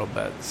up a little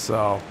bit.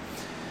 So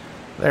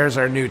there's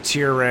our new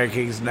tier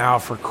rankings now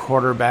for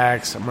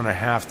quarterbacks. I'm going to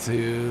have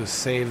to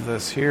save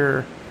this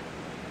here.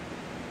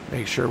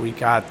 Make sure we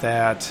got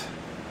that.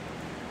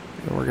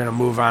 And we're going to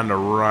move on to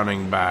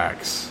running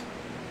backs.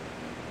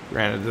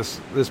 Granted,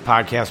 this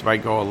podcast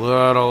might go a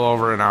little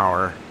over an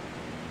hour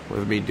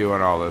with me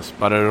doing all this,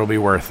 but it'll be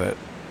worth it.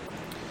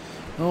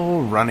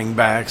 Oh, running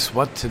backs,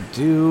 what to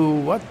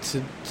do.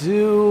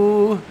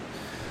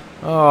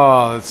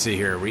 Oh, let's see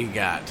here. We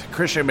got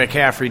Christian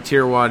McCaffrey,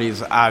 tier 1.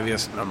 He's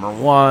obvious number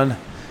 1.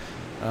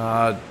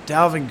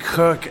 Dalvin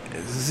Cook,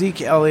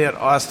 Zeke Elliott,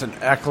 Austin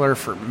Eckler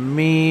for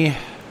me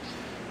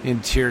in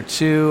tier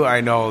 2.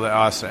 I know the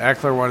Austin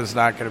Eckler one is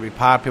not going to be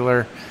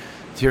popular.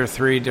 Tier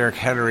 3, Derrick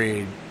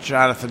Henry,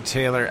 Jonathan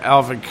Taylor,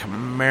 Alvin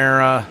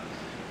Kamara,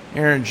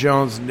 Aaron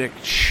Jones, Nick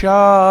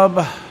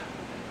Chubb.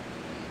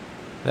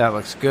 That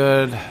looks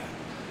good.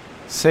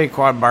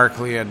 Saquon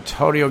Barkley,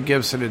 Antonio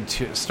Gibson in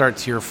start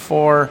tier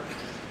 4.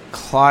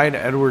 Clyde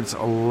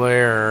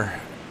Edwards-Helaire,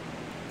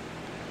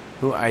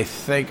 who I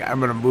think I'm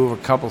going to move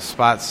a couple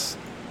spots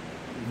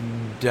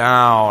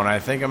down. I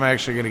think I'm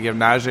actually going to give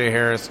Najee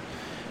Harris,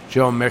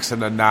 Joe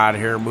Mixon a nod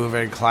here,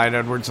 moving Clyde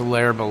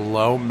Edwards-Helaire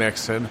below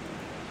Mixon,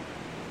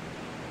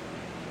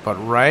 but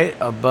right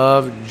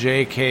above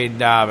J.K.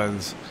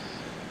 Dobbins.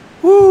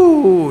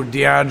 Woo,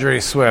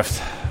 DeAndre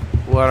Swift.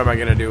 What am I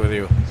going to do with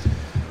you?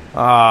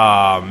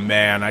 Oh,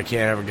 man, I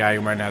can't have a guy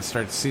who might not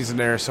start the season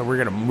there, so we're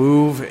going to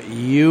move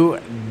you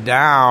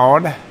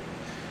down.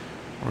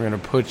 We're going to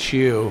put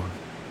you...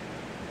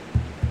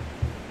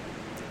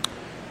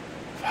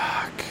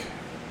 Fuck.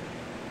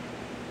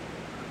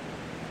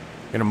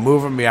 Going to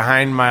move him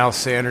behind Miles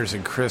Sanders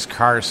and Chris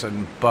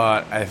Carson,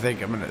 but I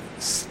think I'm going to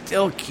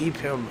still keep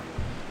him...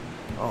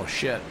 Oh,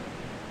 shit.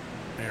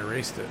 I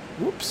erased it.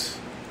 Whoops.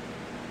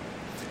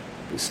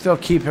 Still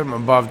keep him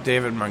above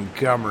David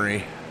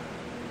Montgomery.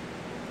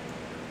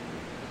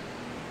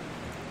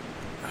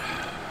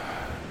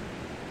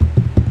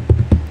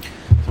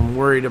 I'm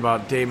worried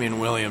about Damian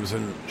Williams,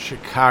 and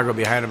Chicago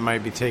behind him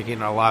might be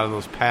taking a lot of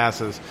those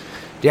passes.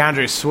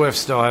 DeAndre Swift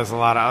still has a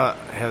lot of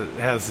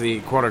has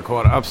the quote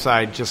unquote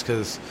upside just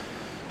because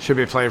should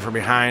be playing from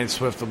behind.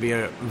 Swift will be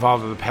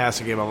involved in the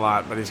passing game a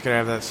lot, but he's going to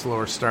have that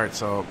slower start.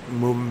 So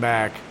move him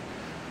back.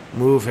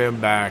 Move him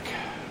back.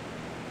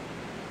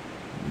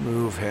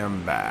 Move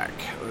him back.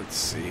 Let's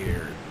see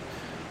here.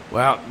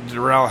 Well,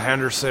 Darrell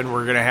Henderson,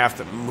 we're going to have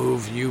to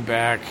move you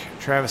back.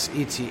 Travis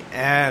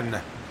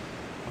Etienne.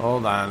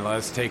 Hold on,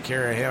 let's take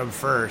care of him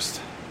first.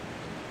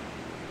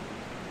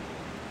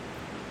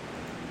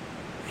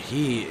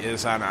 He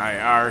is on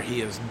IR.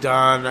 He is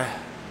done.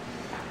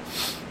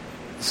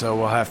 So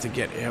we'll have to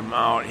get him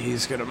out.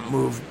 He's going to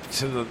move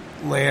to the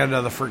land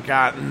of the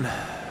forgotten.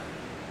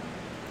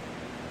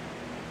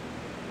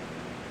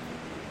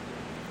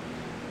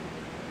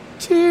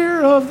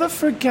 Tear of the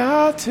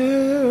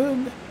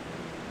forgotten.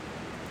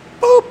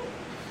 Boop.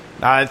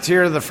 Now, a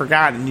Tear of the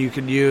forgotten you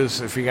can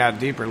use if you got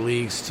deeper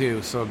leagues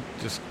too. So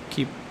just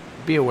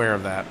be aware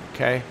of that,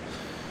 okay?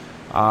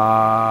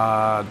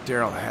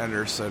 Darrell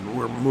Henderson,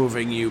 we're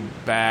moving you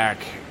back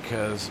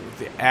because with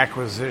the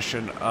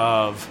acquisition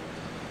of,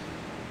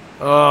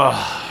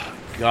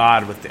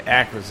 with the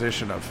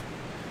acquisition of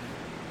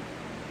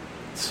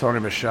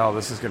Sony Michel,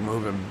 this is going to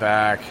move him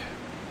back.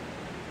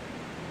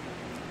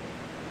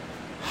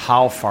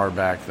 How far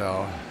back,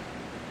 though?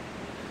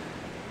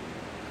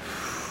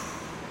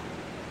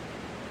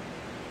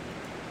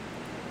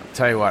 I'll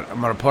tell you what, I'm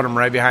going to put him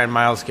right behind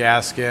Myles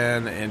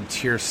Gaskin in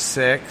Tier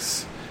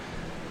 6.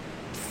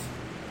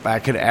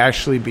 That could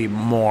actually be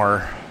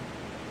more.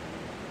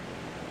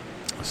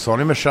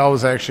 Sony Michel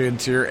was actually in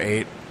Tier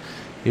 8.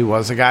 He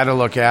was a guy to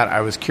look at.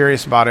 I was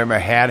curious about him. I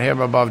had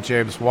him above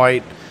James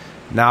White.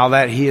 Now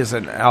that he is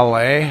in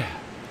LA,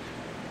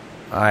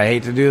 I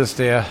hate to do this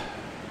to you,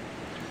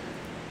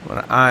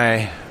 but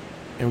I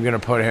am going to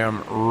put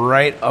him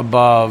right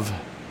above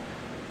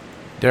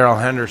Darrell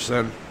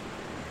Henderson.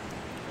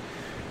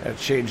 That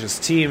changes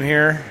team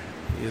here.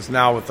 He is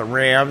now with the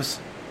Rams.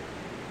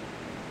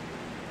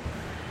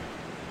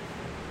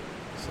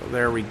 So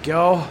there we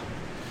go.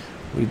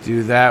 We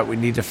do that. We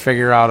need to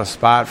figure out a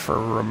spot for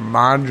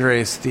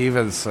Ramondre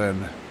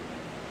Stevenson,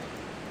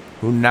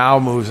 who now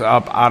moves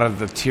up out of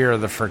the Tier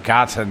of the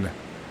forgotten.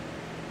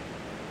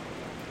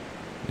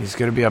 He's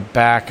going to be a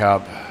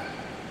backup.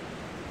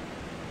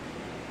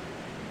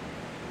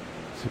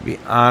 To be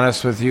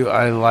honest with you,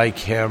 I like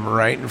him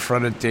right in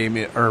front of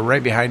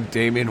right behind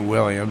Damian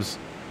Williams.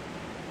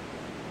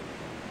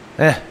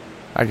 I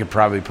could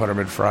probably put him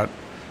in front.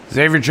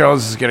 Xavier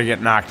Jones is going to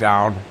get knocked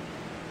down.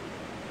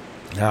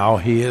 Now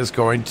he is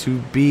going to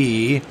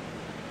be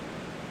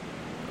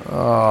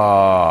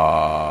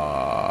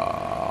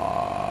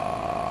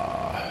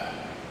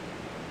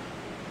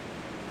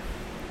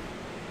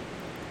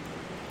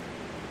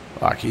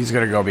he's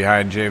going to go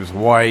behind James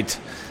White.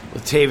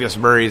 Latavius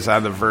Murray's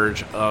on the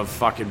verge of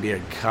fucking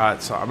being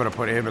cut, so I'm going to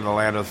put him in the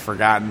land of the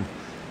forgotten.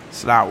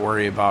 Let's not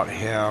worry about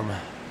him.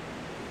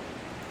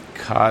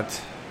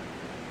 Cut.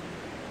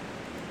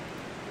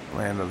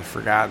 Land of the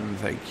forgotten,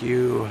 thank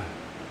you.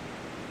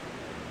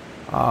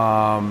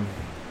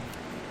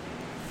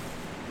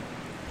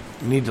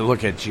 Need to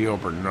look at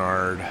Gio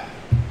Bernard.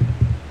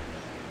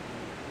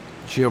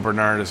 Gio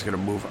Bernard is going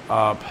to move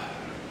up.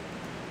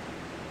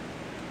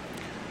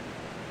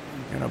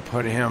 I'm going to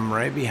put him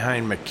right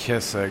behind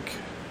McKissick.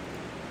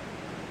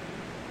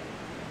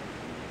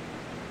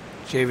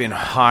 Javian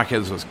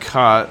Hawkins was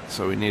cut,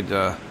 so we need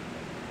to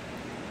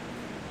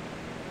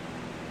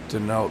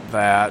denote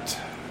that.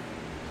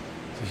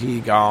 So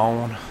he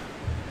gone.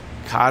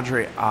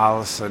 Kadri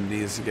Allison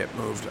needs to get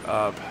moved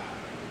up.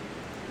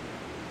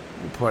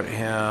 We'll put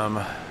him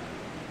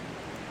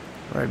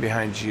right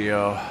behind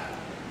Gio.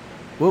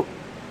 Whoop.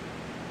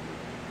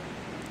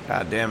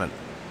 God damn it.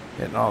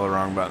 Hitting all the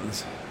wrong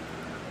buttons.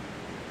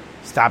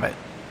 Stop it.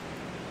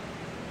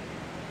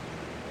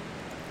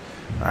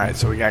 Alright,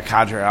 so we got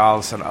Kadri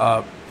Allison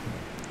up.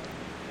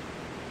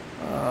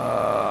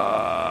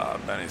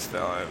 Benny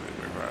still.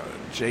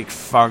 Jake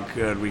Funk,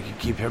 good. We can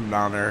keep him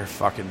down there.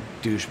 Fucking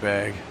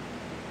douchebag.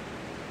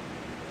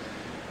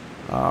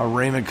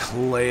 Raymond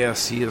Calais,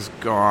 he is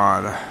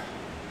gone.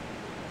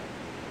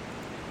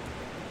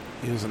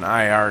 He was an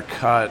IR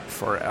cut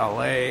for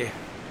LA.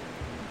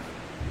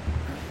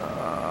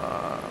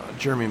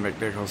 Jeremy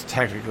McNichols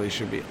technically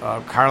should be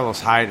up. Carlos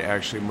Hyde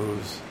actually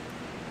moves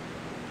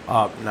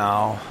up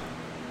now.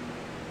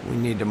 We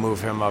need to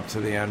move him up to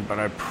the end, but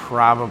I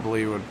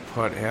probably would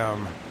put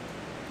him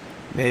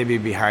maybe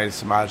behind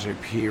Samaje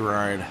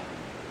Perine.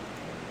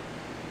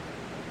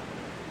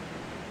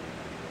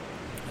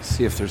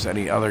 See if there's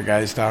any other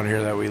guys down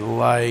here that we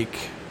like.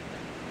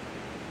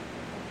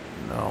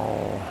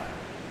 No.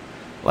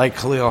 Like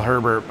Khalil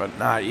Herbert, but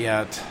not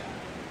yet.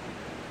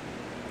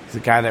 He's a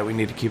guy that we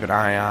need to keep an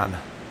eye on.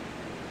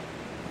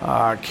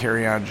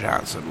 Kerryon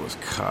Johnson was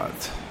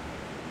cut.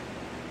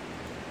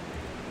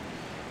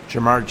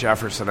 Jamar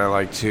Jefferson I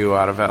like too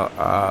out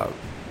of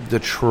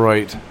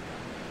Detroit.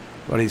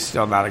 But he's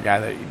still not a guy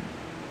that you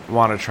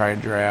want to try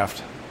and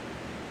draft.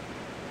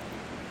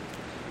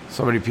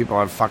 So many people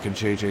have fucking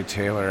J.J.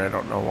 Taylor. I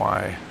don't know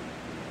why.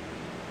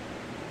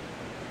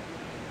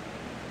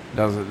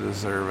 Doesn't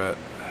deserve it.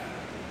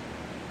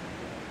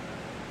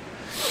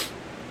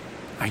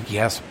 I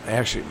guess,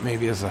 actually,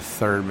 maybe as a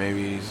third,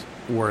 maybe he's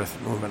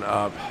worth moving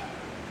up.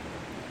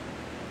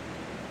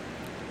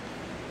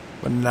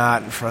 But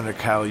not in front of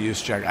Kyle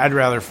Juszczyk. I'd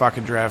rather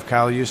fucking draft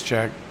Kyle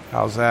Juszczyk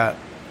How's that?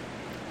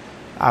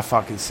 I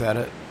fucking said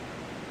it.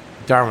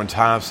 Darwin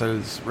Thompson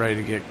is ready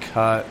to get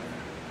cut.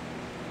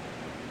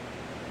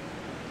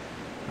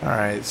 All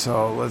right,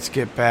 so let's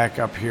get back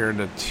up here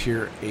into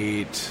Tier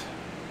 8.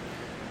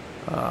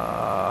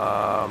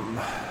 Pardon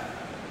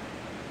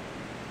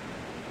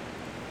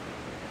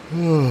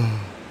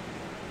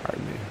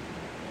me.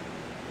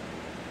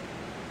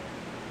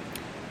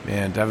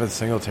 Man, Devin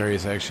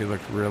Singletary's actually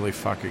looked really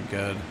fucking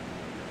good.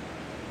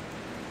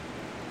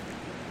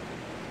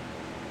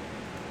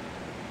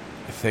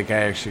 I think I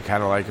actually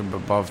kind of like him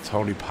above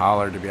Tony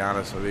Pollard, to be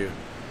honest with you.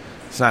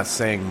 It's not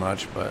saying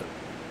much, but...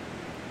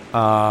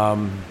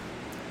 well,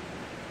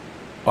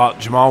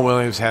 Jamal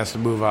Williams has to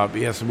move up.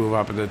 He has to move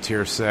up into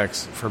Tier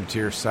 6 from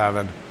Tier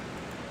 7.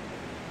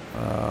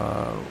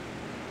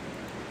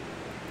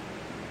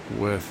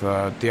 With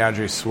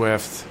DeAndre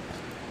Swift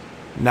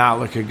not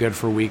looking good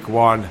for Week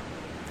 1.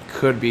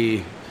 Could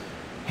be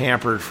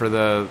hampered for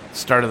the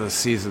start of the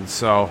season,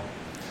 so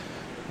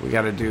we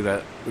got to do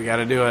that. We got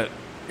to do it.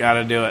 Got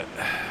to do it.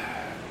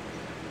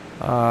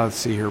 Let's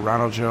see here.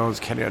 Ronald Jones,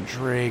 Kenyon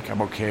Drake.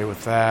 I'm okay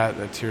with that.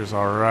 That tier's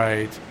all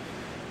right.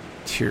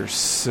 Tier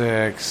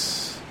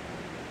 6.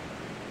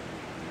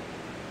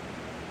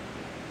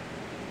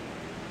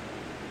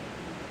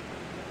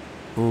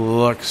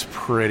 Looks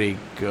pretty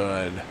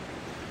good.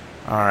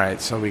 All right,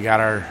 so we got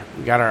our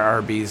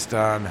RBs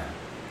done.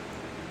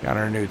 Got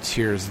our new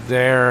tiers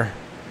there.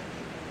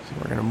 So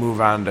we're gonna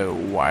move on to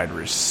wide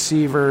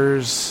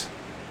receivers.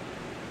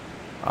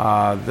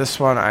 This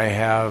one I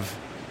have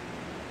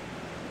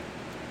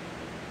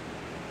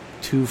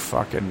two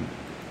fucking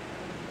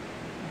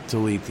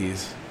delete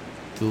these.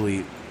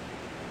 Delete.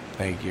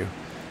 Thank you.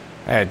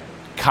 I had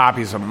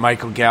copies of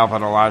Michael Gallup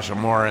and Elijah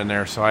Moore in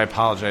there, so I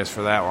apologize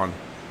for that one.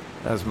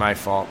 That was my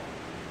fault.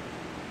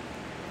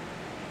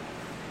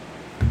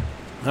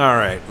 All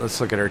right,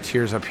 let's look at our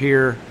tiers up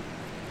here.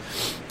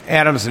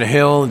 Adams and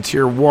Hill in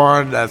Tier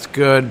 1, that's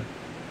good.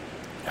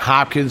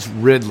 Hopkins,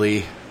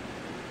 Ridley,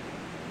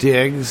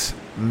 Diggs,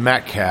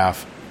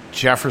 Metcalf,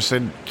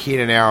 Jefferson,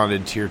 Keenan Allen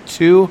in Tier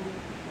 2.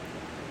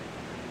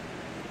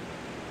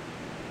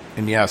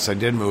 And yes, I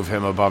did move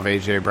him above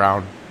A.J.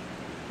 Brown.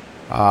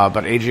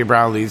 But A.J.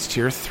 Brown leads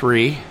Tier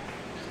 3.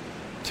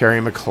 Terry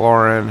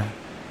McLaurin.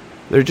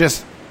 They're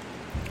just...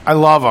 I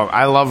love them.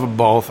 I love them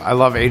both. I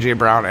love A.J.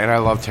 Brown and I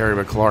love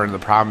Terry McLaurin. The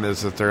problem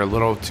is that they're a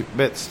little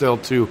bit still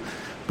too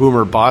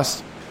boomer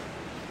bust.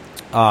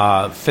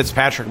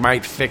 Fitzpatrick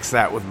might fix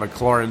that with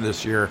McLaurin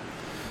this year.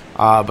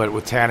 But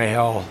with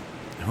Tannehill,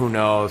 who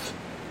knows?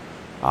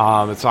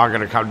 It's all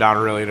going to come down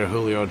really to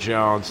Julio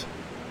Jones.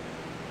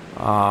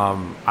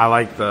 I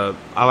like the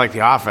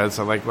offense.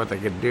 I like what they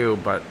can do,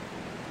 but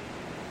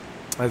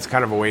it's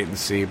kind of a wait and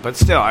see. But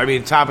still, I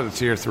mean, top of the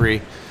Tier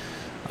 3.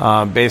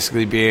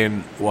 Basically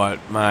being,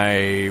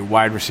 my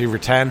wide receiver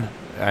 10.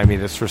 I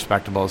mean, it's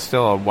respectable. It's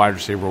still a wide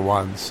receiver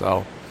 1.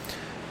 So,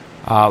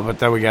 but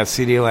then we got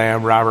CeeDee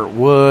Lamb, Robert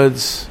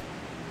Woods,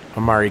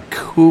 Amari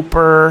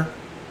Cooper.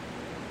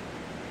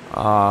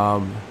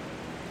 No,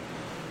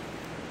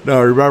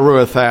 remember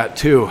with that,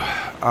 too.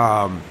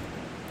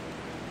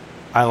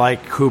 I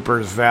like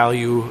Cooper's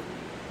value,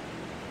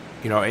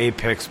 A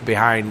picks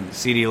behind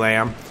CeeDee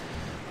Lamb.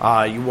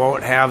 You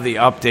won't have the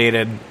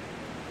updated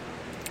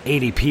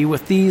ADP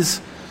with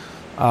these.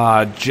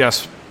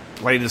 Just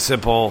plain and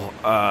simple,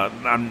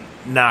 I'm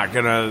not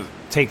going to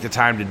take the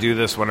time to do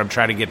this when I'm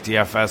trying to get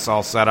DFS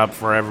all set up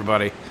for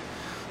everybody.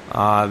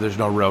 There's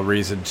no real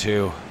reason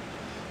to.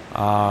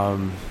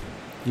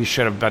 You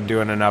should have been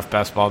doing enough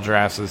best ball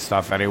drafts and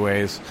stuff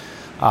anyways.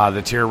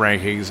 The tier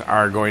rankings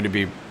are going to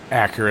be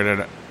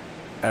accurate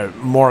and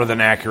more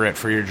than accurate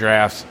for your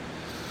drafts.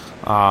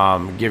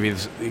 Give you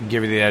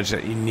the edge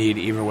that you need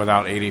even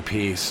without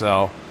ADP.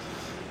 So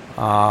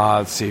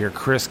let's see here.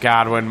 Chris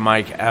Godwin,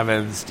 Mike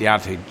Evans,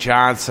 Deontay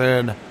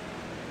Johnson.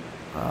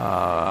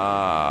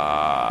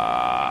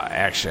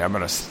 Actually, I'm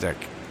gonna stick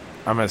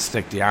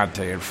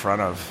Deontay in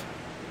front of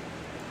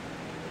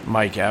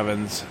Mike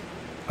Evans.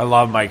 I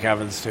love Mike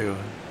Evans too.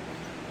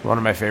 One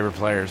of my favorite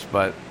players,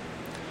 but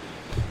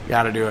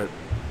gotta do it.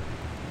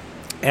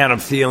 Adam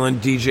Thielen,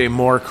 DJ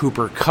Moore,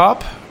 Cooper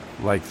Kupp,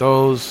 like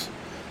those.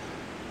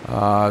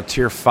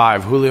 Tier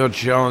 5, Julio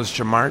Jones,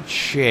 Jamar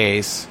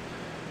Chase,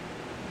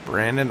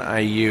 Brandon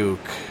Ayuk,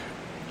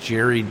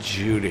 Jerry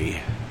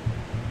Jeudy.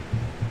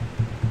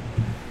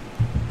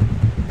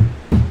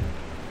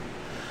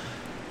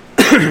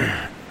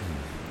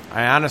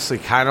 I honestly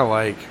kind of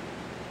like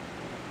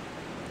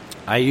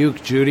Ayuk,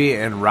 Jeudy,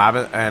 and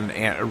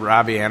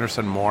Robbie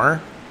Anderson more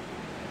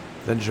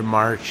than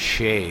Jamar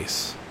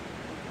Chase.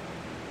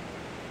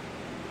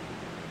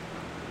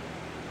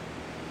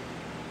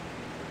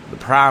 The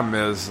problem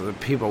is that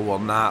people will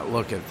not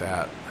look at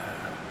that.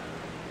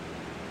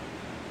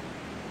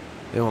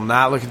 They will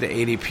not look at the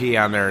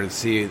ADP on there and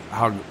see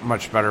how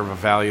much better of a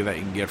value that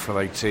you can get for,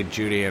 like, say,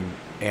 Jeudy and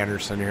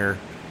Anderson here.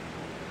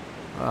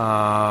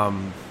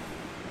 I'm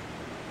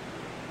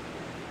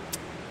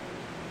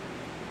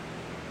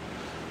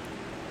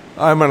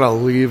going to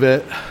leave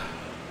it. I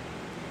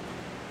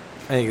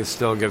think it's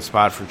still a good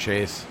spot for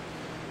Chase.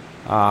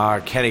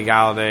 Kenny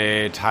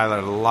Galladay,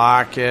 Tyler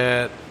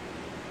Lockett.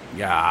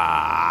 God.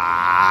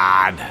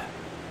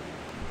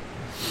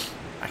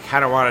 I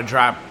kind of want to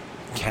drop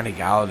Kenny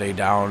Galladay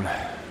down. In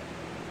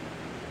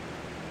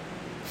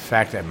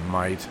fact, I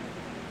might.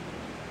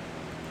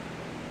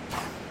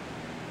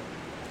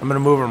 I'm going to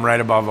move him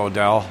right above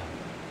Odell.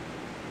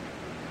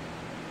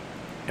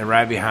 And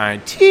right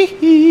behind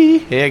T.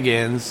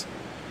 Higgins.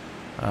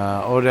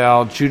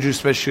 Odell, Juju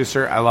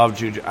Smith-Schuster. I love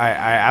Juju.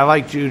 I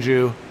like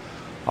Juju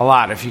a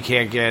lot. If you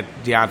can't get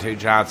Deontay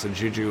Johnson,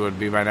 Juju would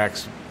be my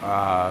next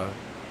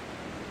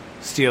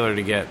Steeler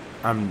to get.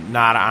 I'm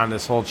not on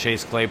this whole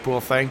Chase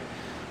Claypool thing.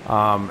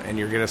 And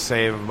you're going to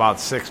save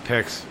about 6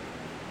 picks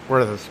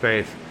worth of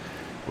space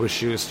with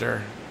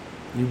Schuster.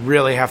 You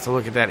really have to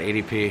look at that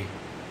ADP.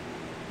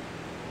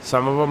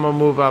 Some of them will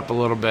move up a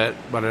little bit,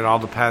 but it all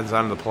depends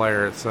on the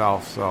player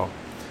itself. So,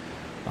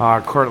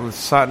 Cortland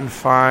Sutton,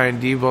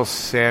 fine. Deebo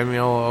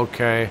Samuel,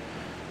 okay.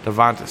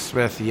 Devonta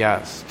Smith,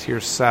 yes.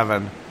 Tier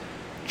 7.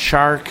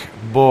 Chark,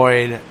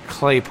 Boyd,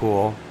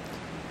 Claypool,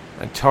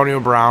 Antonio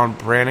Brown,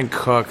 Brandon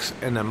Cooks,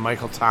 and then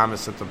Michael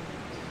Thomas at the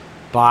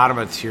bottom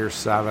of Tier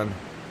 7.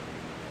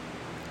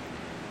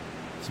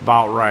 It's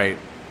about right.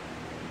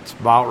 It's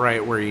about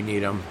right where you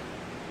need him.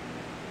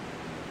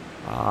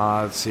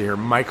 Let's see here.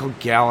 Michael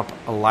Gallup,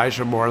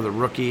 Elijah Moore, the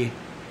rookie,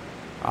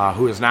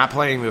 who is not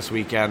playing this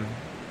weekend.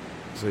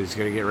 So he's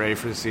going to get ready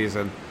for the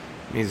season.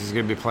 Means he's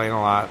going to be playing a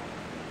lot.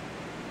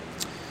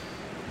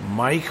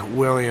 Mike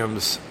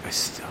Williams.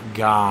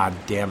 God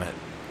damn it.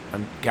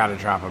 I've got to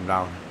drop him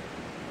down.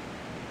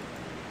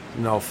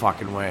 No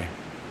fucking way.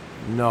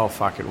 No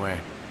fucking way.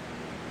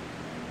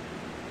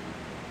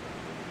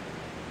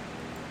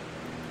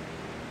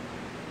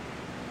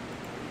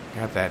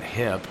 Got that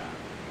hip.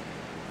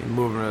 You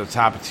move him to the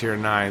top of Tier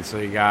 9. So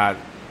you got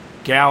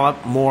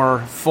Gallup, Moore,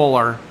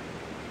 Fuller.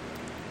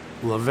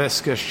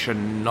 Laviska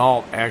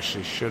Shenault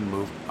actually should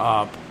move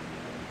up.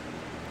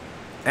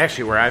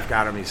 Actually, where I've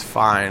got him, he's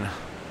fine.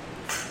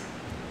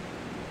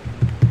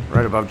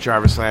 Right above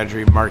Jarvis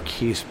Landry,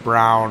 Marquise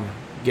Brown.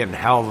 Getting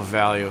hell of a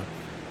value.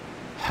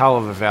 Hell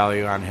of a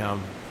value on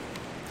him.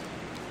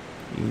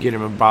 You can get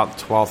him about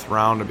the 12th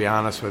round, to be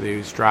honest with you.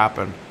 He's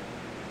dropping.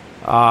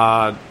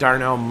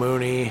 Darnell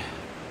Mooney.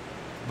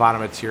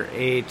 Bottom of Tier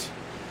 8.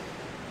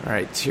 All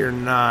right, Tier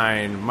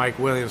 9. Mike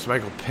Williams,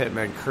 Michael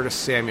Pittman, Curtis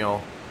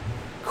Samuel,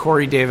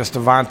 Corey Davis,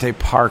 Devontae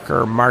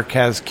Parker,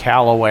 Marquez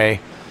Callaway,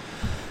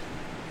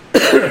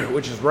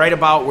 which is right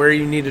about where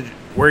you needed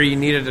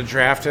to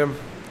draft him.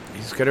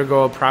 He's going to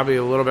go probably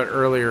a little bit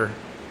earlier.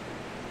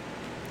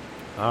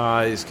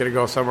 He's going to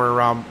go somewhere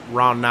around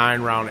round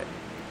 9, round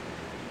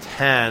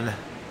 10.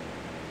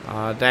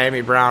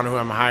 Diami Brown, who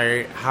I'm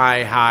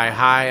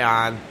high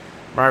on.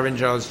 Marvin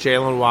Jones,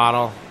 Jalen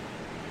Waddle,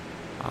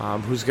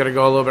 who's going to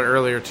go a little bit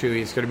earlier too.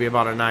 He's going to be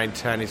about a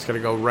 9-10. He's going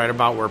to go right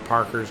about where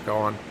Parker's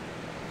going.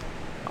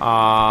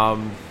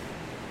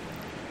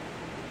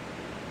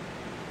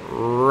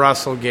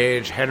 Russell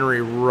Gage,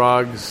 Henry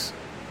Ruggs,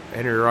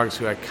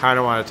 who I kind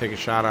of want to take a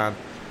shot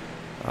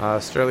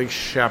on. Sterling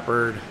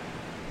Shepard.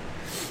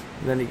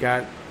 And then you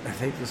got, I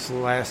think this is the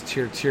last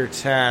tier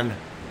 10,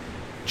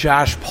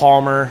 Josh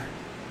Palmer,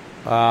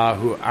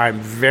 who I'm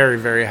very,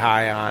 very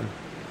high on.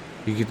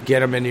 You could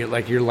get him in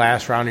your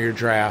last round of your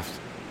draft.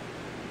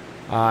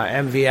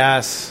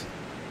 MVS,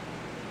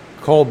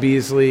 Cole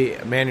Beasley,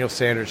 Emmanuel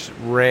Sanders,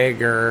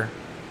 Rager.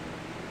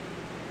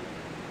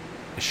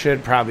 I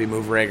should probably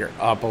move Rager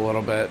up a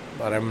little bit,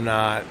 but I'm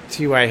not.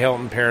 T.Y.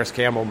 Hilton, Paris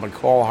Campbell,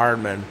 McCole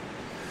Hardman,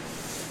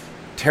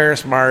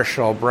 Terrace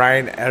Marshall,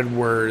 Brian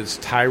Edwards,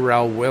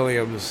 Tyrell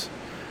Williams,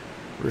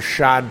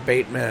 Rashad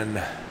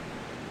Bateman,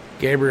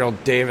 Gabriel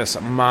Davis,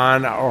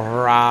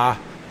 Amon-Ra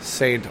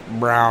St.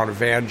 Brown,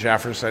 Van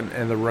Jefferson,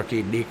 and the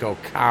rookie Nico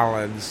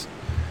Collins.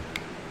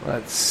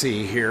 Let's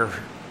see here.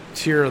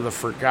 Tier of the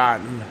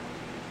Forgotten.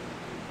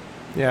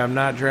 Yeah, I'm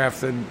not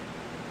drafting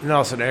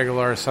Nelson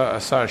Aguilar. I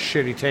saw a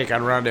shitty take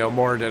on Rondale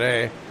Moore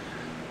today.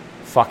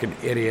 Fucking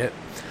idiot.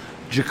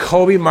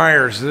 Jacoby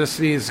Myers.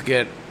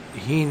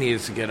 He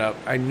needs to get up.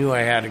 I knew I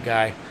had a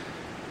guy.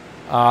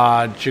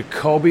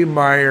 Jacoby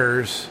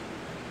Myers.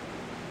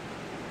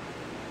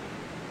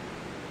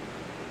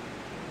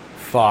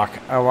 Fuck.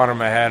 I want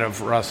him ahead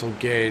of Russell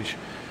Gage.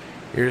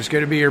 Here's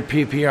going to be your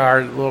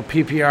little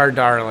PPR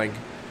darling.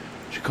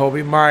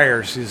 Jacoby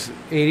Myers. His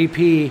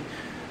ADP,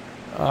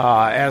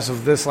 as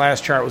of this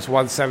last chart, was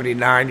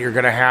 179. You're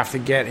going to have to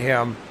get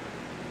him.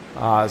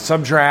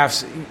 Some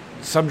drafts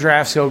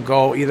he'll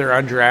go either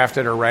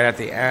undrafted or right at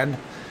the end.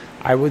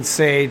 I would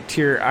say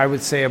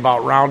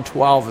about round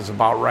 12 is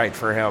about right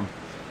for him.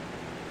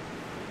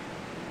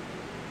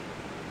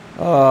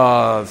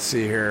 Let's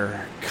see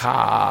here.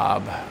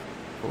 Cobb,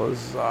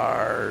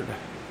 Lazard,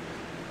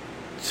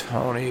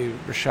 Tony,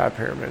 Rashad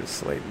Perriman,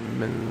 Slayton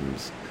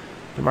Mims,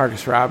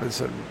 DeMarcus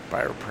Robinson,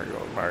 Byron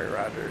Pringle, Mari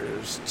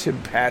Rodgers,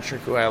 Tim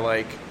Patrick, who I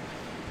like.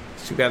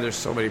 It's too bad there's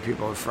so many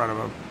people in front of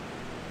him.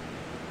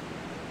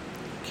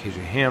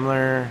 KJ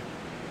Hamler.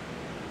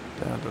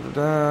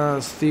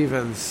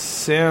 Steven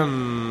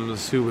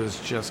Sims, who was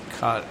just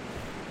cut.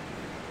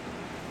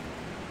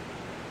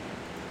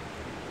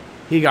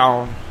 He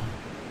gone.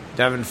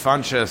 Devin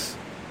Funchess.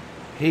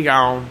 He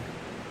gone.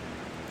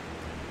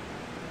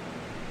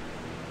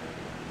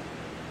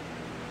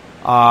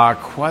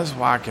 Quez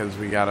Watkins,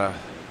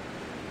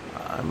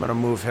 I'm going to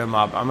move him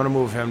up. I'm going to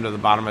move him to the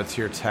bottom of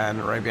tier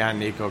 10, right behind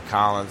Nico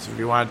Collins. If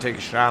you want to take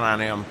a shot on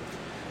him,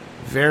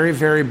 very,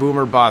 very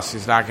boomer bust.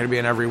 He's not going to be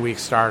an every week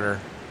starter.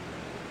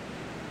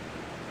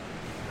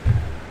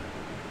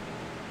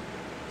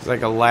 He's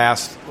like a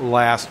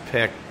last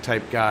pick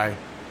type guy.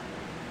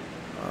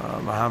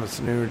 Mohamed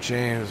Sanu,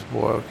 James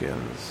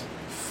Boykins,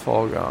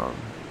 Fulgham.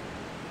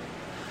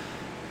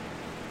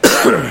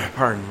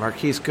 Pardon,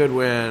 Marquise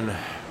Goodwin.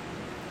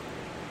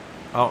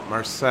 Oh,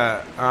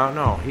 Marset.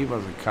 No, he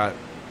wasn't cut.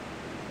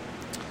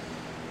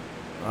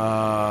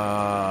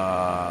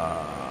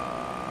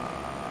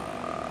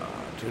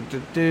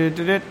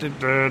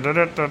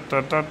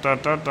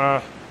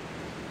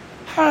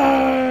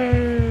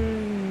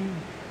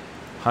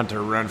 Hunter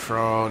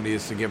Renfro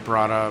needs to get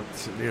brought up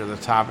near the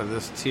top of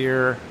this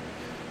tier.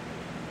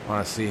 I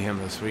want to see him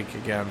this week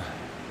again.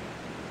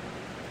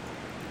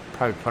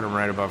 Probably put him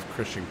right above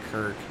Christian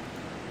Kirk.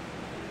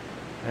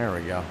 There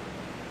we go.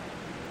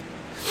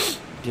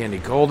 Gandy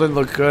Golden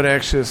looked good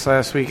actually this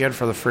last weekend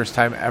for the first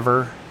time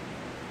ever.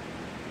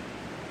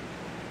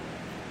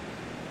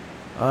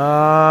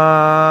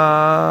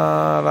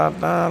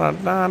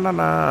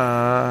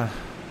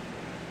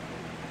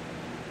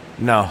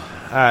 No,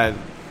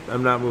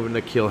 I'm not moving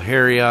N'Keal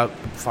Harry up.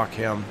 Fuck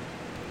him.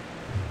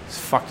 He's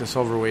fucked us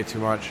over way too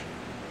much.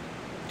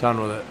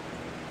 Done with it.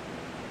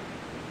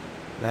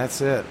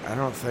 That's it. I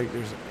don't think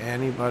there's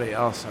anybody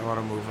else I want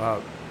to move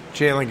up.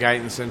 Jalen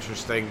Guyton's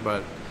interesting,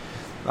 but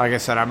like I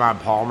said, I'm on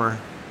Palmer,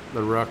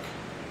 the rook.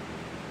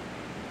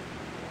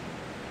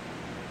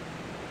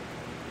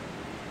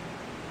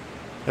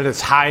 And as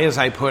high as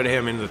I put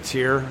him in the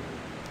tier,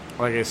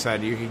 like I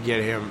said, you can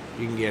get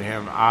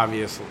him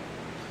obvious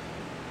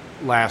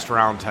last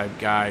round type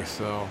guy,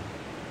 so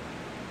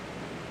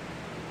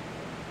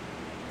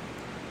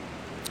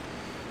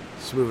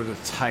let's move it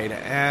to tight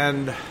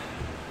end.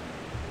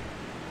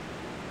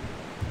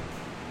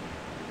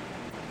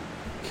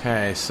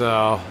 Okay,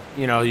 so,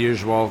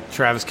 usual,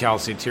 Travis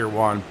Kelce, tier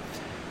 1.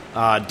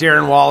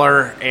 Darren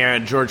Waller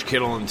and George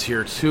Kittle in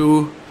tier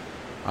 2.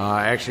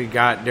 I actually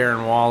got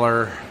Darren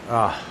Waller.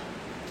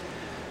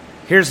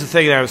 Here's the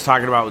thing that I was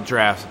talking about with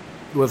drafts,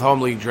 with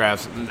home league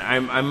drafts. And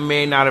I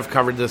may not have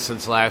covered this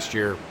since last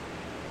year.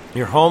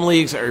 Your home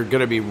leagues are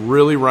going to be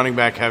really running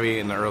back heavy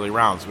in the early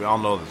rounds. We all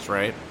know this,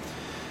 right?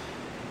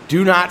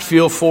 Do not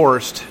feel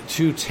forced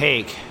to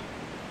take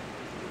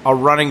a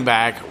running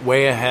back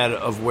way ahead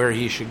of where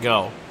he should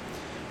go.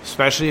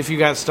 Especially if you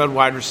got stud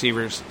wide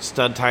receivers,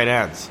 stud tight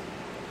ends.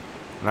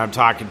 And I'm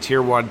talking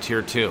tier 1,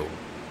 tier 2.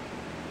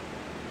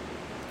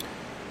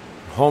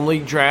 Home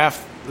league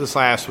draft this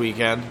last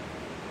weekend.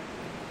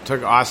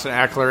 Took Austin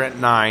Eckler at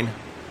 9.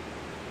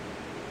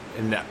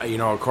 And,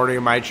 according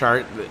to my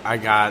chart, I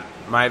got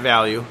my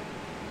value.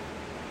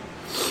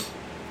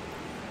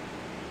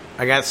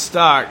 I got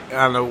stuck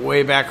on the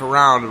way back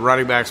around. The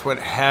running backs went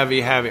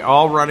heavy.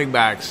 All running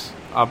backs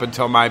up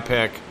until my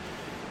pick.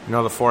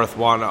 The fourth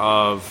one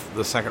of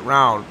the second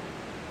round.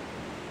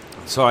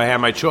 So I had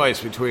my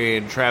choice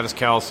between Travis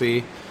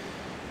Kelce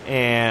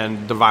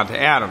and Devonta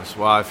Adams.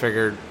 Well, I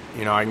figured,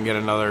 I can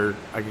get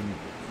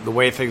the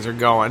way things are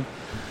going,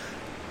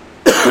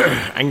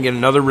 I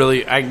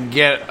can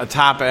get a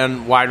top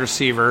end wide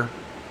receiver,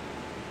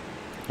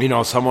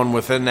 someone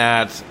within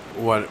that,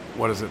 what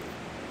is it,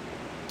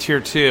 tier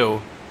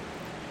 2,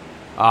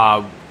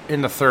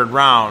 in the third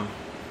round.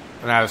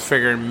 And I was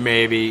figuring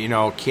maybe,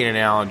 Keenan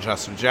Allen,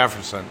 Justin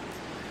Jefferson.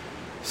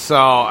 So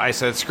I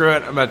said, screw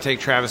it. I'm going to take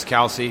Travis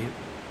Kelce.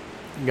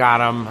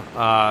 Got him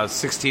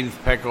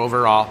 16th pick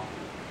overall.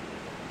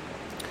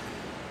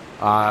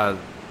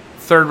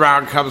 Third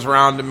round comes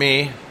around to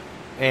me,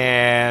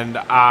 and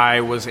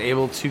I was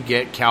able to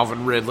get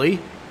Calvin Ridley.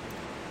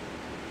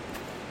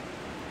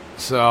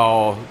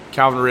 So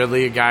Calvin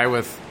Ridley, a guy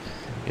with,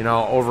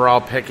 overall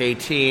pick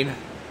 18,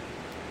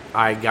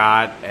 I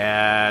got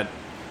at,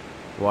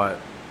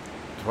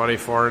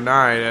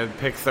 24-9 at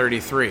pick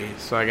 33.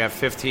 So I got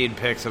 15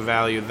 picks of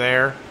value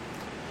there.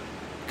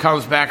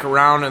 Comes back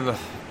around in the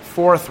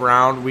fourth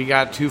round. We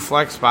got 2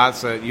 flex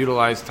spots that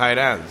utilize tight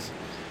ends.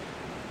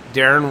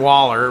 Darren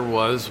Waller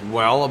was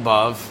well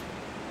above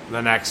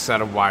the next set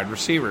of wide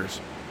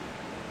receivers.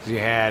 You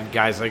had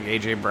guys like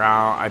A.J.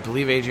 Brown. I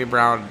believe A.J.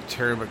 Brown,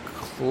 Terry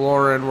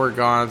McLaurin were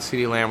gone.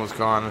 CeeDee Lamb was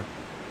gone.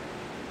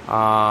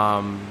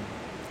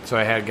 So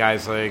I had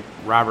guys like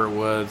Robert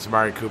Woods,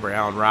 Amari Cooper,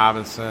 Allen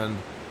Robinson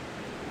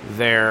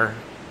there.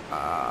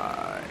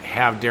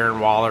 Have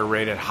Darren Waller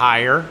rated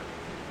higher.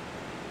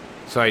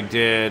 So I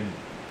did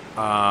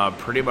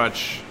pretty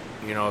much,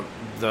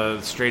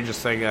 the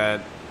strangest thing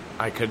that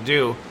I could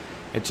do.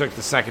 It took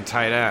the second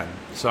tight end.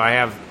 So I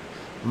have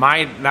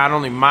not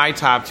only my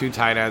top 2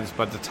 tight ends,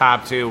 but the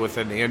top 2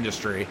 within the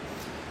industry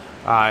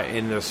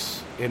in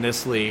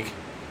this league.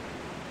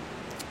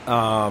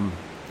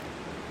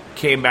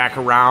 Came back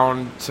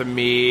around to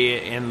me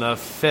in the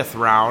 5th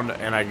round,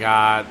 and I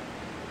got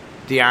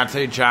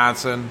Deontay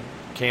Johnson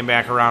came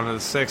back around in the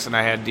 6th, and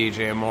I had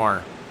DJ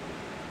Moore.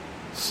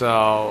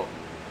 So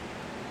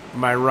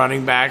my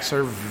running backs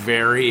are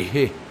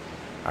very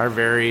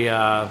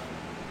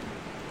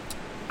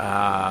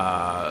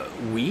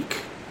weak.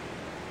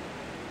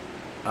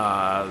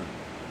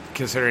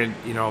 Considering,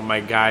 my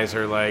guys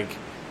are like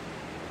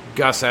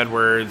Gus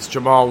Edwards,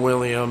 Jamal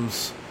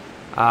Williams,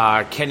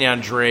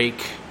 Kenyon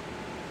Drake.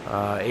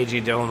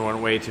 A.J. Dillon went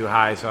way too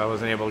high, so I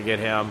wasn't able to get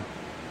him.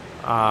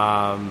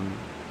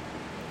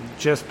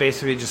 Just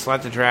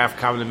let the draft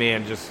come to me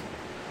and just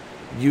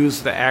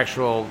use the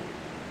actual,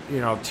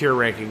 tier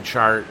ranking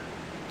chart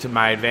to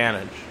my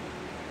advantage.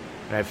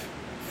 And I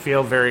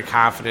feel very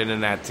confident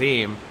in that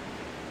team.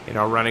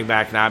 Running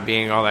back not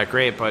being all that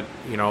great, but,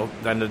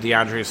 then the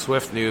DeAndre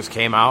Swift news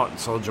came out,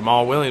 so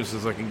Jamal Williams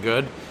is looking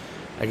good.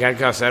 I got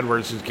Gus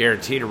Edwards, who's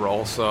guaranteed a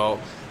role, so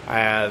I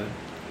had to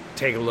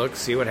take a look,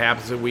 see what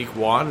happens in week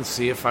 1, and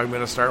see if I'm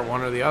going to start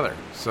one or the other.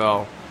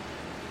 So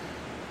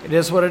it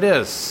is what it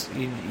is.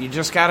 You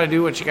just got to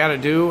do what you got to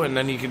do, and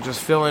then you can just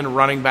fill in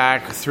running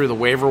back through the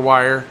waiver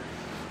wire.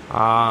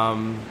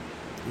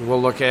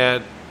 We'll look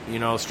at,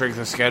 strength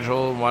of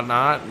schedule and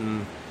whatnot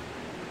and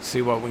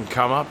see what we can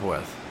come up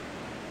with.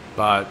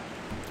 But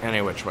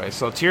any which way.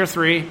 So tier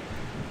 3, you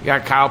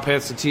got Kyle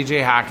Pitts and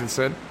TJ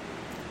Hawkinson.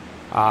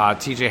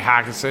 TJ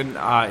Hawkinson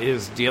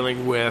is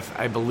dealing with,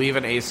 I believe,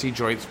 an AC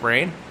joint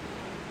sprain.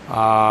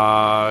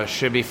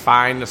 Should be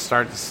fine to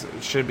start.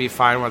 Should be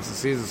fine once the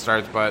season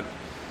starts, but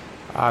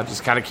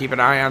just kind of keep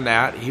an eye on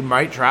that. He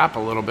might drop a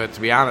little bit,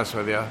 to be honest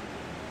with you,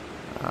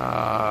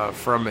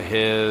 from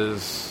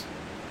his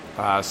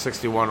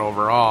 61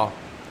 overall.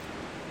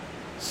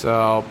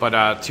 So,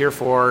 but tier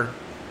 4,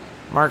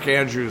 Mark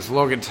Andrews,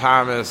 Logan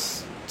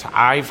Thomas.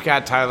 I've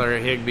got Tyler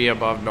Higbee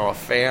above Noah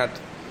Fant.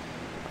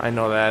 I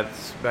know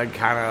that's been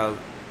kind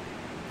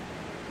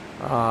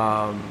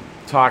of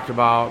talked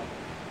about.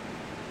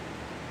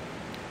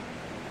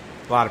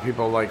 A lot of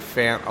people like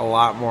Fant a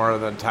lot more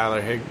than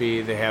Tyler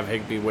Higbee. They have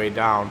Higbee way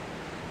down.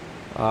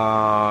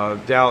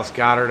 Dallas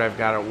Goedert, I've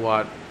got at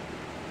what?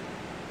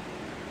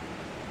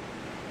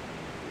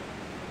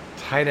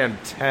 Tight end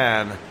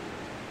 10.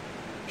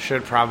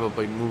 Should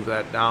probably move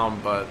that down,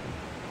 but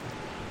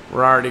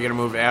we're already going to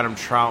move Adam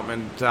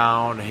Troutman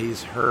down.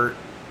 He's hurt.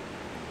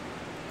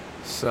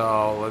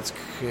 So let's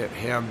get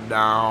him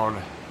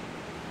down.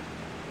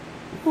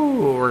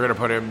 Ooh, we're going to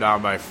put him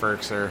down by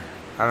Ferkser.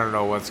 I don't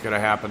know what's going to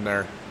happen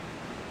there.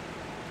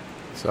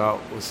 So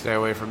we'll stay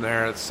away from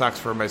there. It sucks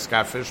for my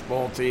Scott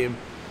Fishbowl team,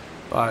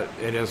 but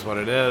it is what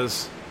it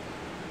is.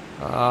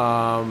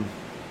 So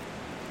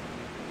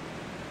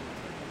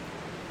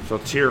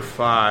tier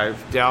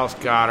 5, Dallas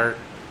Goedert,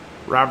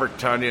 Robert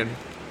Tonyan,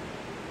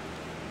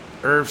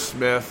 Irv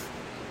Smith,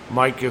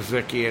 Mike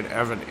Gesicki, and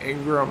Evan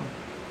Ingram.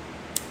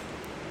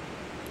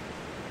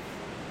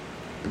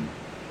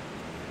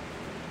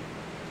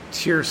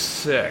 Tier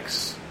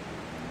 6,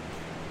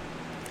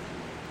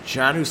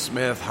 Jonnu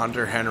Smith,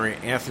 Hunter Henry,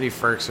 Anthony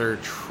Ferkser,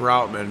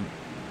 Troutman,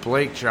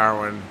 Blake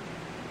Jarwin,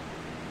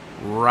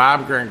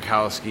 Rob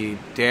Gronkowski,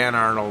 Dan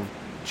Arnold,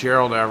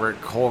 Gerald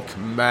Everett, Cole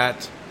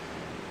Kmet,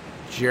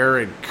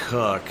 Jared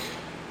Cook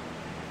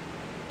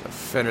to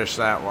finish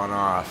that one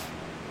off.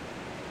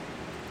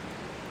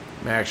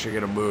 I'm actually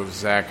going to move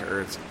Zach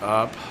Ertz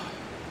up.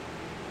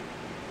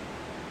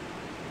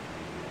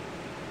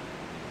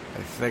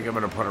 I think I'm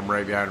going to put him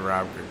right behind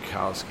Rob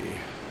Gronkowski.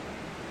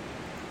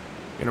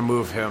 I'm going to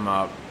move him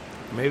up.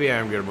 Maybe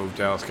I'm going to move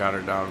Dallas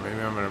Goedert down.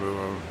 Maybe I'm going to move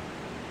him.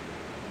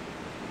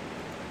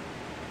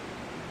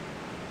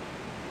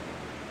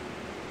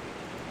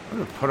 I'm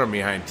going to put him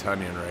behind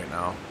Tonyan right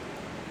now.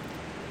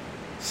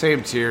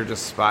 Same tier,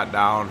 just spot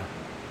down.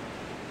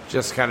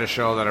 Just kind of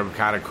show that I'm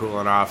kind of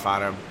cooling off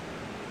on him.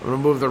 I'm going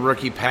to move the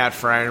rookie Pat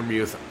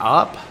Freiermuth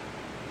up,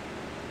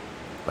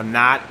 but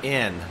not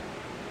in.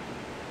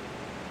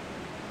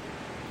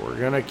 We're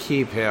going to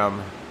keep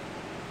him.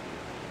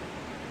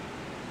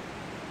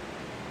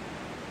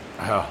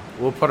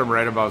 We'll put him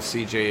right above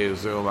C.J.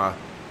 Uzuma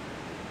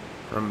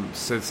from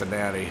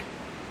Cincinnati.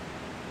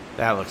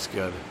 That looks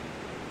good.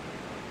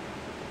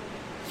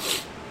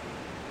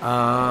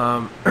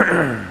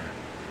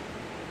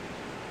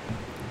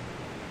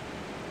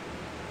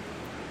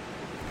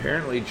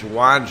 Apparently,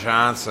 Juwan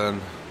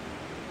Johnson,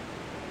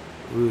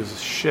 who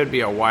should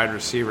be a wide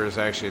receiver, is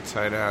actually a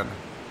tight end.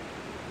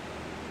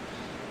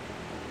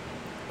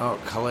 Oh,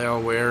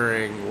 Khalil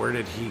Waring, where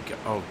did he go?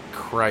 Oh,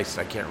 Christ,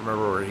 I can't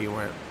remember where he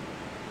went.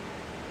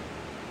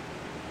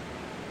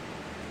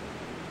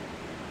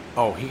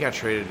 Oh, he got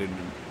traded to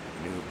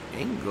New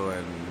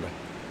England.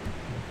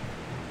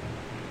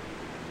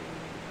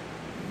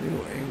 New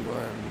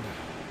England.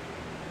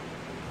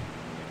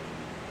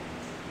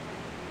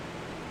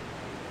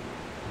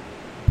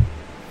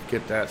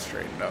 Get that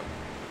straightened up.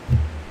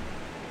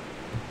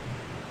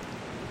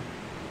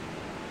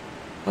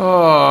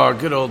 Oh,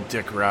 good old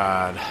Dick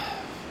Rod.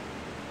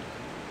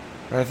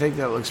 I think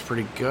that looks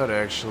pretty good,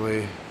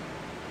 actually.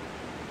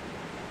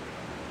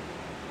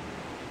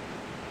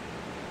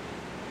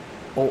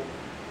 Oh.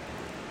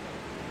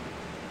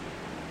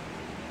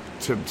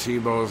 Tim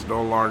Tebow is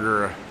no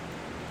longer a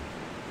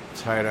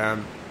tight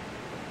end.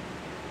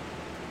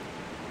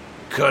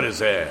 Cut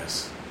his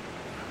ass.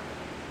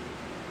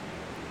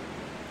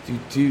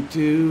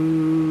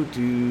 Do.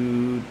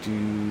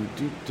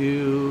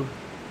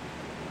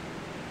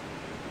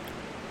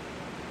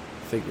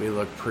 I think we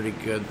look pretty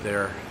good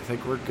there. I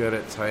think we're good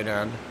at tight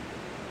end.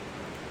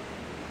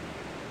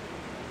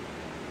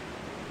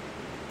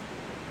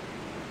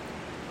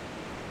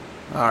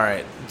 All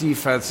right,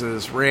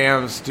 defenses,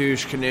 Rams,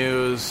 douche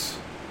canoes.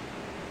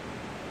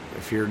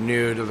 If you're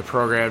new to the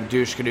program,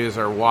 douche canoes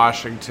are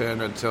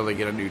Washington until they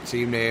get a new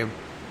team name.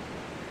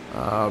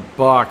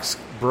 Bucks,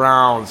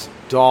 Browns,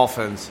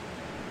 Dolphins,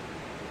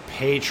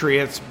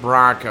 Patriots,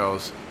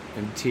 Broncos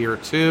in Tier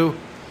 2.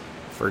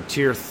 For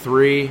Tier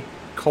 3,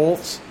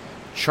 Colts,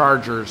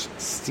 Chargers,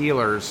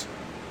 Steelers.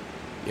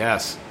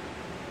 Yes,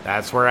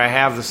 that's where I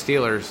have the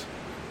Steelers.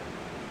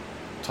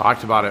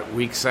 Talked about it,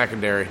 weak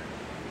secondary.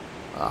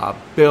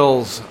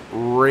 Bills,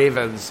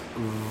 Ravens,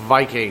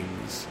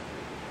 Vikings.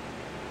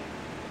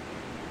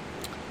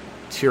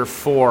 Tier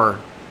 4,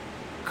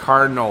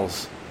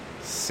 Cardinals,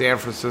 San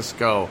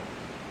Francisco,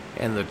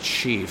 and the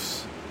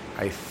Chiefs.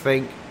 I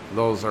think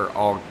those are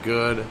all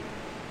good.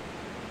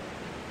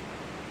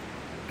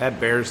 That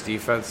Bears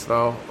defense,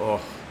 though,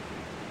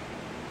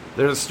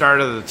 they're the start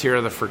of the tier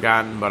of the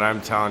forgotten, but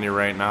I'm telling you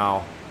right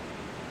now,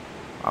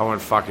 I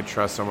wouldn't fucking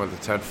trust them with a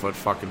 10-foot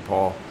fucking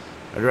pole.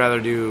 I'd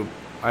rather do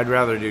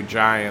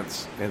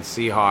Giants and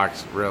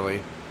Seahawks,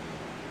 really.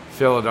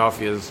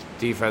 Philadelphia's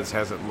defense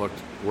hasn't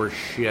looked worth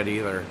shit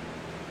either.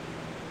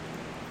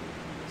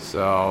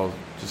 So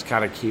just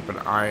kind of keep an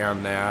eye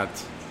on that.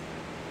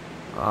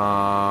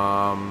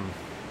 I'm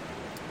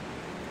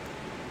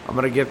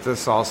going to get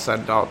this all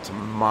sent out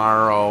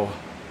tomorrow.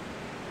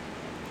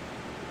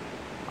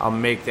 I'll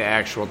make the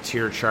actual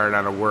tier chart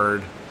on a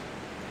Word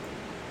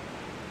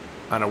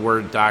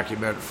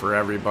document for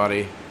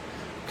everybody.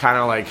 Kind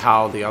of like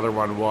how the other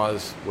one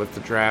was with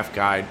the draft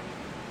guide.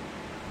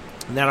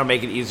 And that'll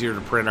make it easier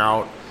to print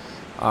out.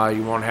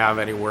 You won't have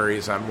any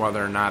worries on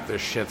whether or not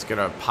this shit's going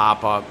to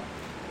pop up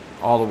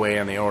all the way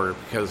in the order.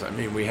 Because, I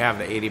mean, we have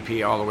the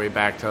ADP all the way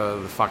back to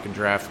the fucking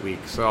draft week.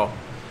 So,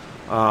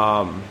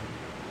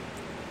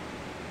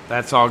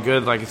 that's all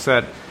good. Like I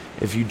said,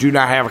 if you do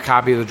not have a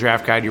copy of the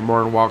draft guide, you're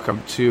more than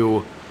welcome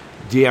to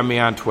DM me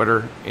on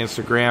Twitter,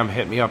 Instagram,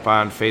 hit me up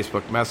on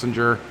Facebook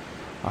Messenger,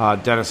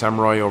 Dennis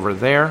M. Roy over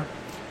there.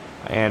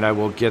 And I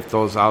will get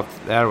those out.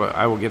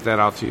 I will get that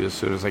out to you as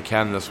soon as I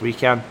can this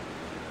weekend.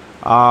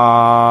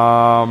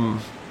 I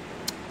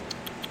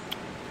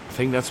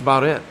think that's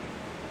about it.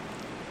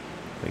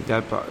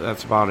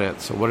 That's about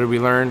it. So what did we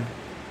learn?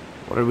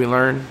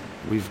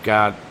 We've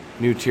got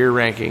new tier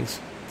rankings.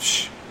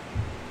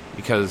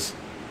 Because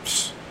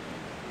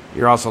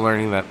you're also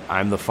learning that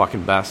I'm the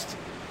fucking best.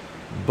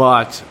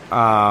 But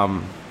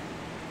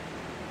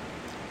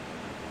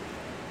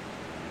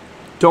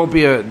don't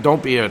be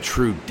a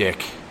true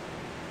dick.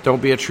 Don't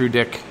be a true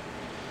dick.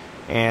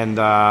 And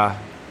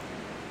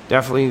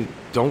definitely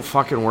don't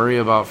fucking worry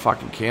about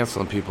fucking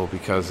canceling people,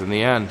 because in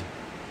the end,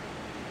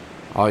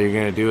 all you're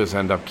going to do is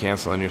end up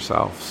canceling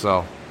yourself.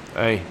 So,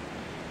 hey,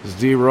 this is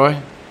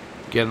D-Roy.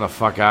 Getting the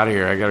fuck out of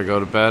here. I got to go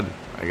to bed.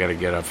 I got to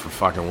get up for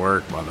fucking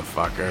work,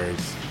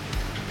 motherfuckers.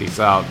 Peace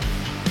out.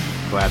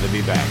 Glad to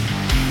be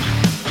back.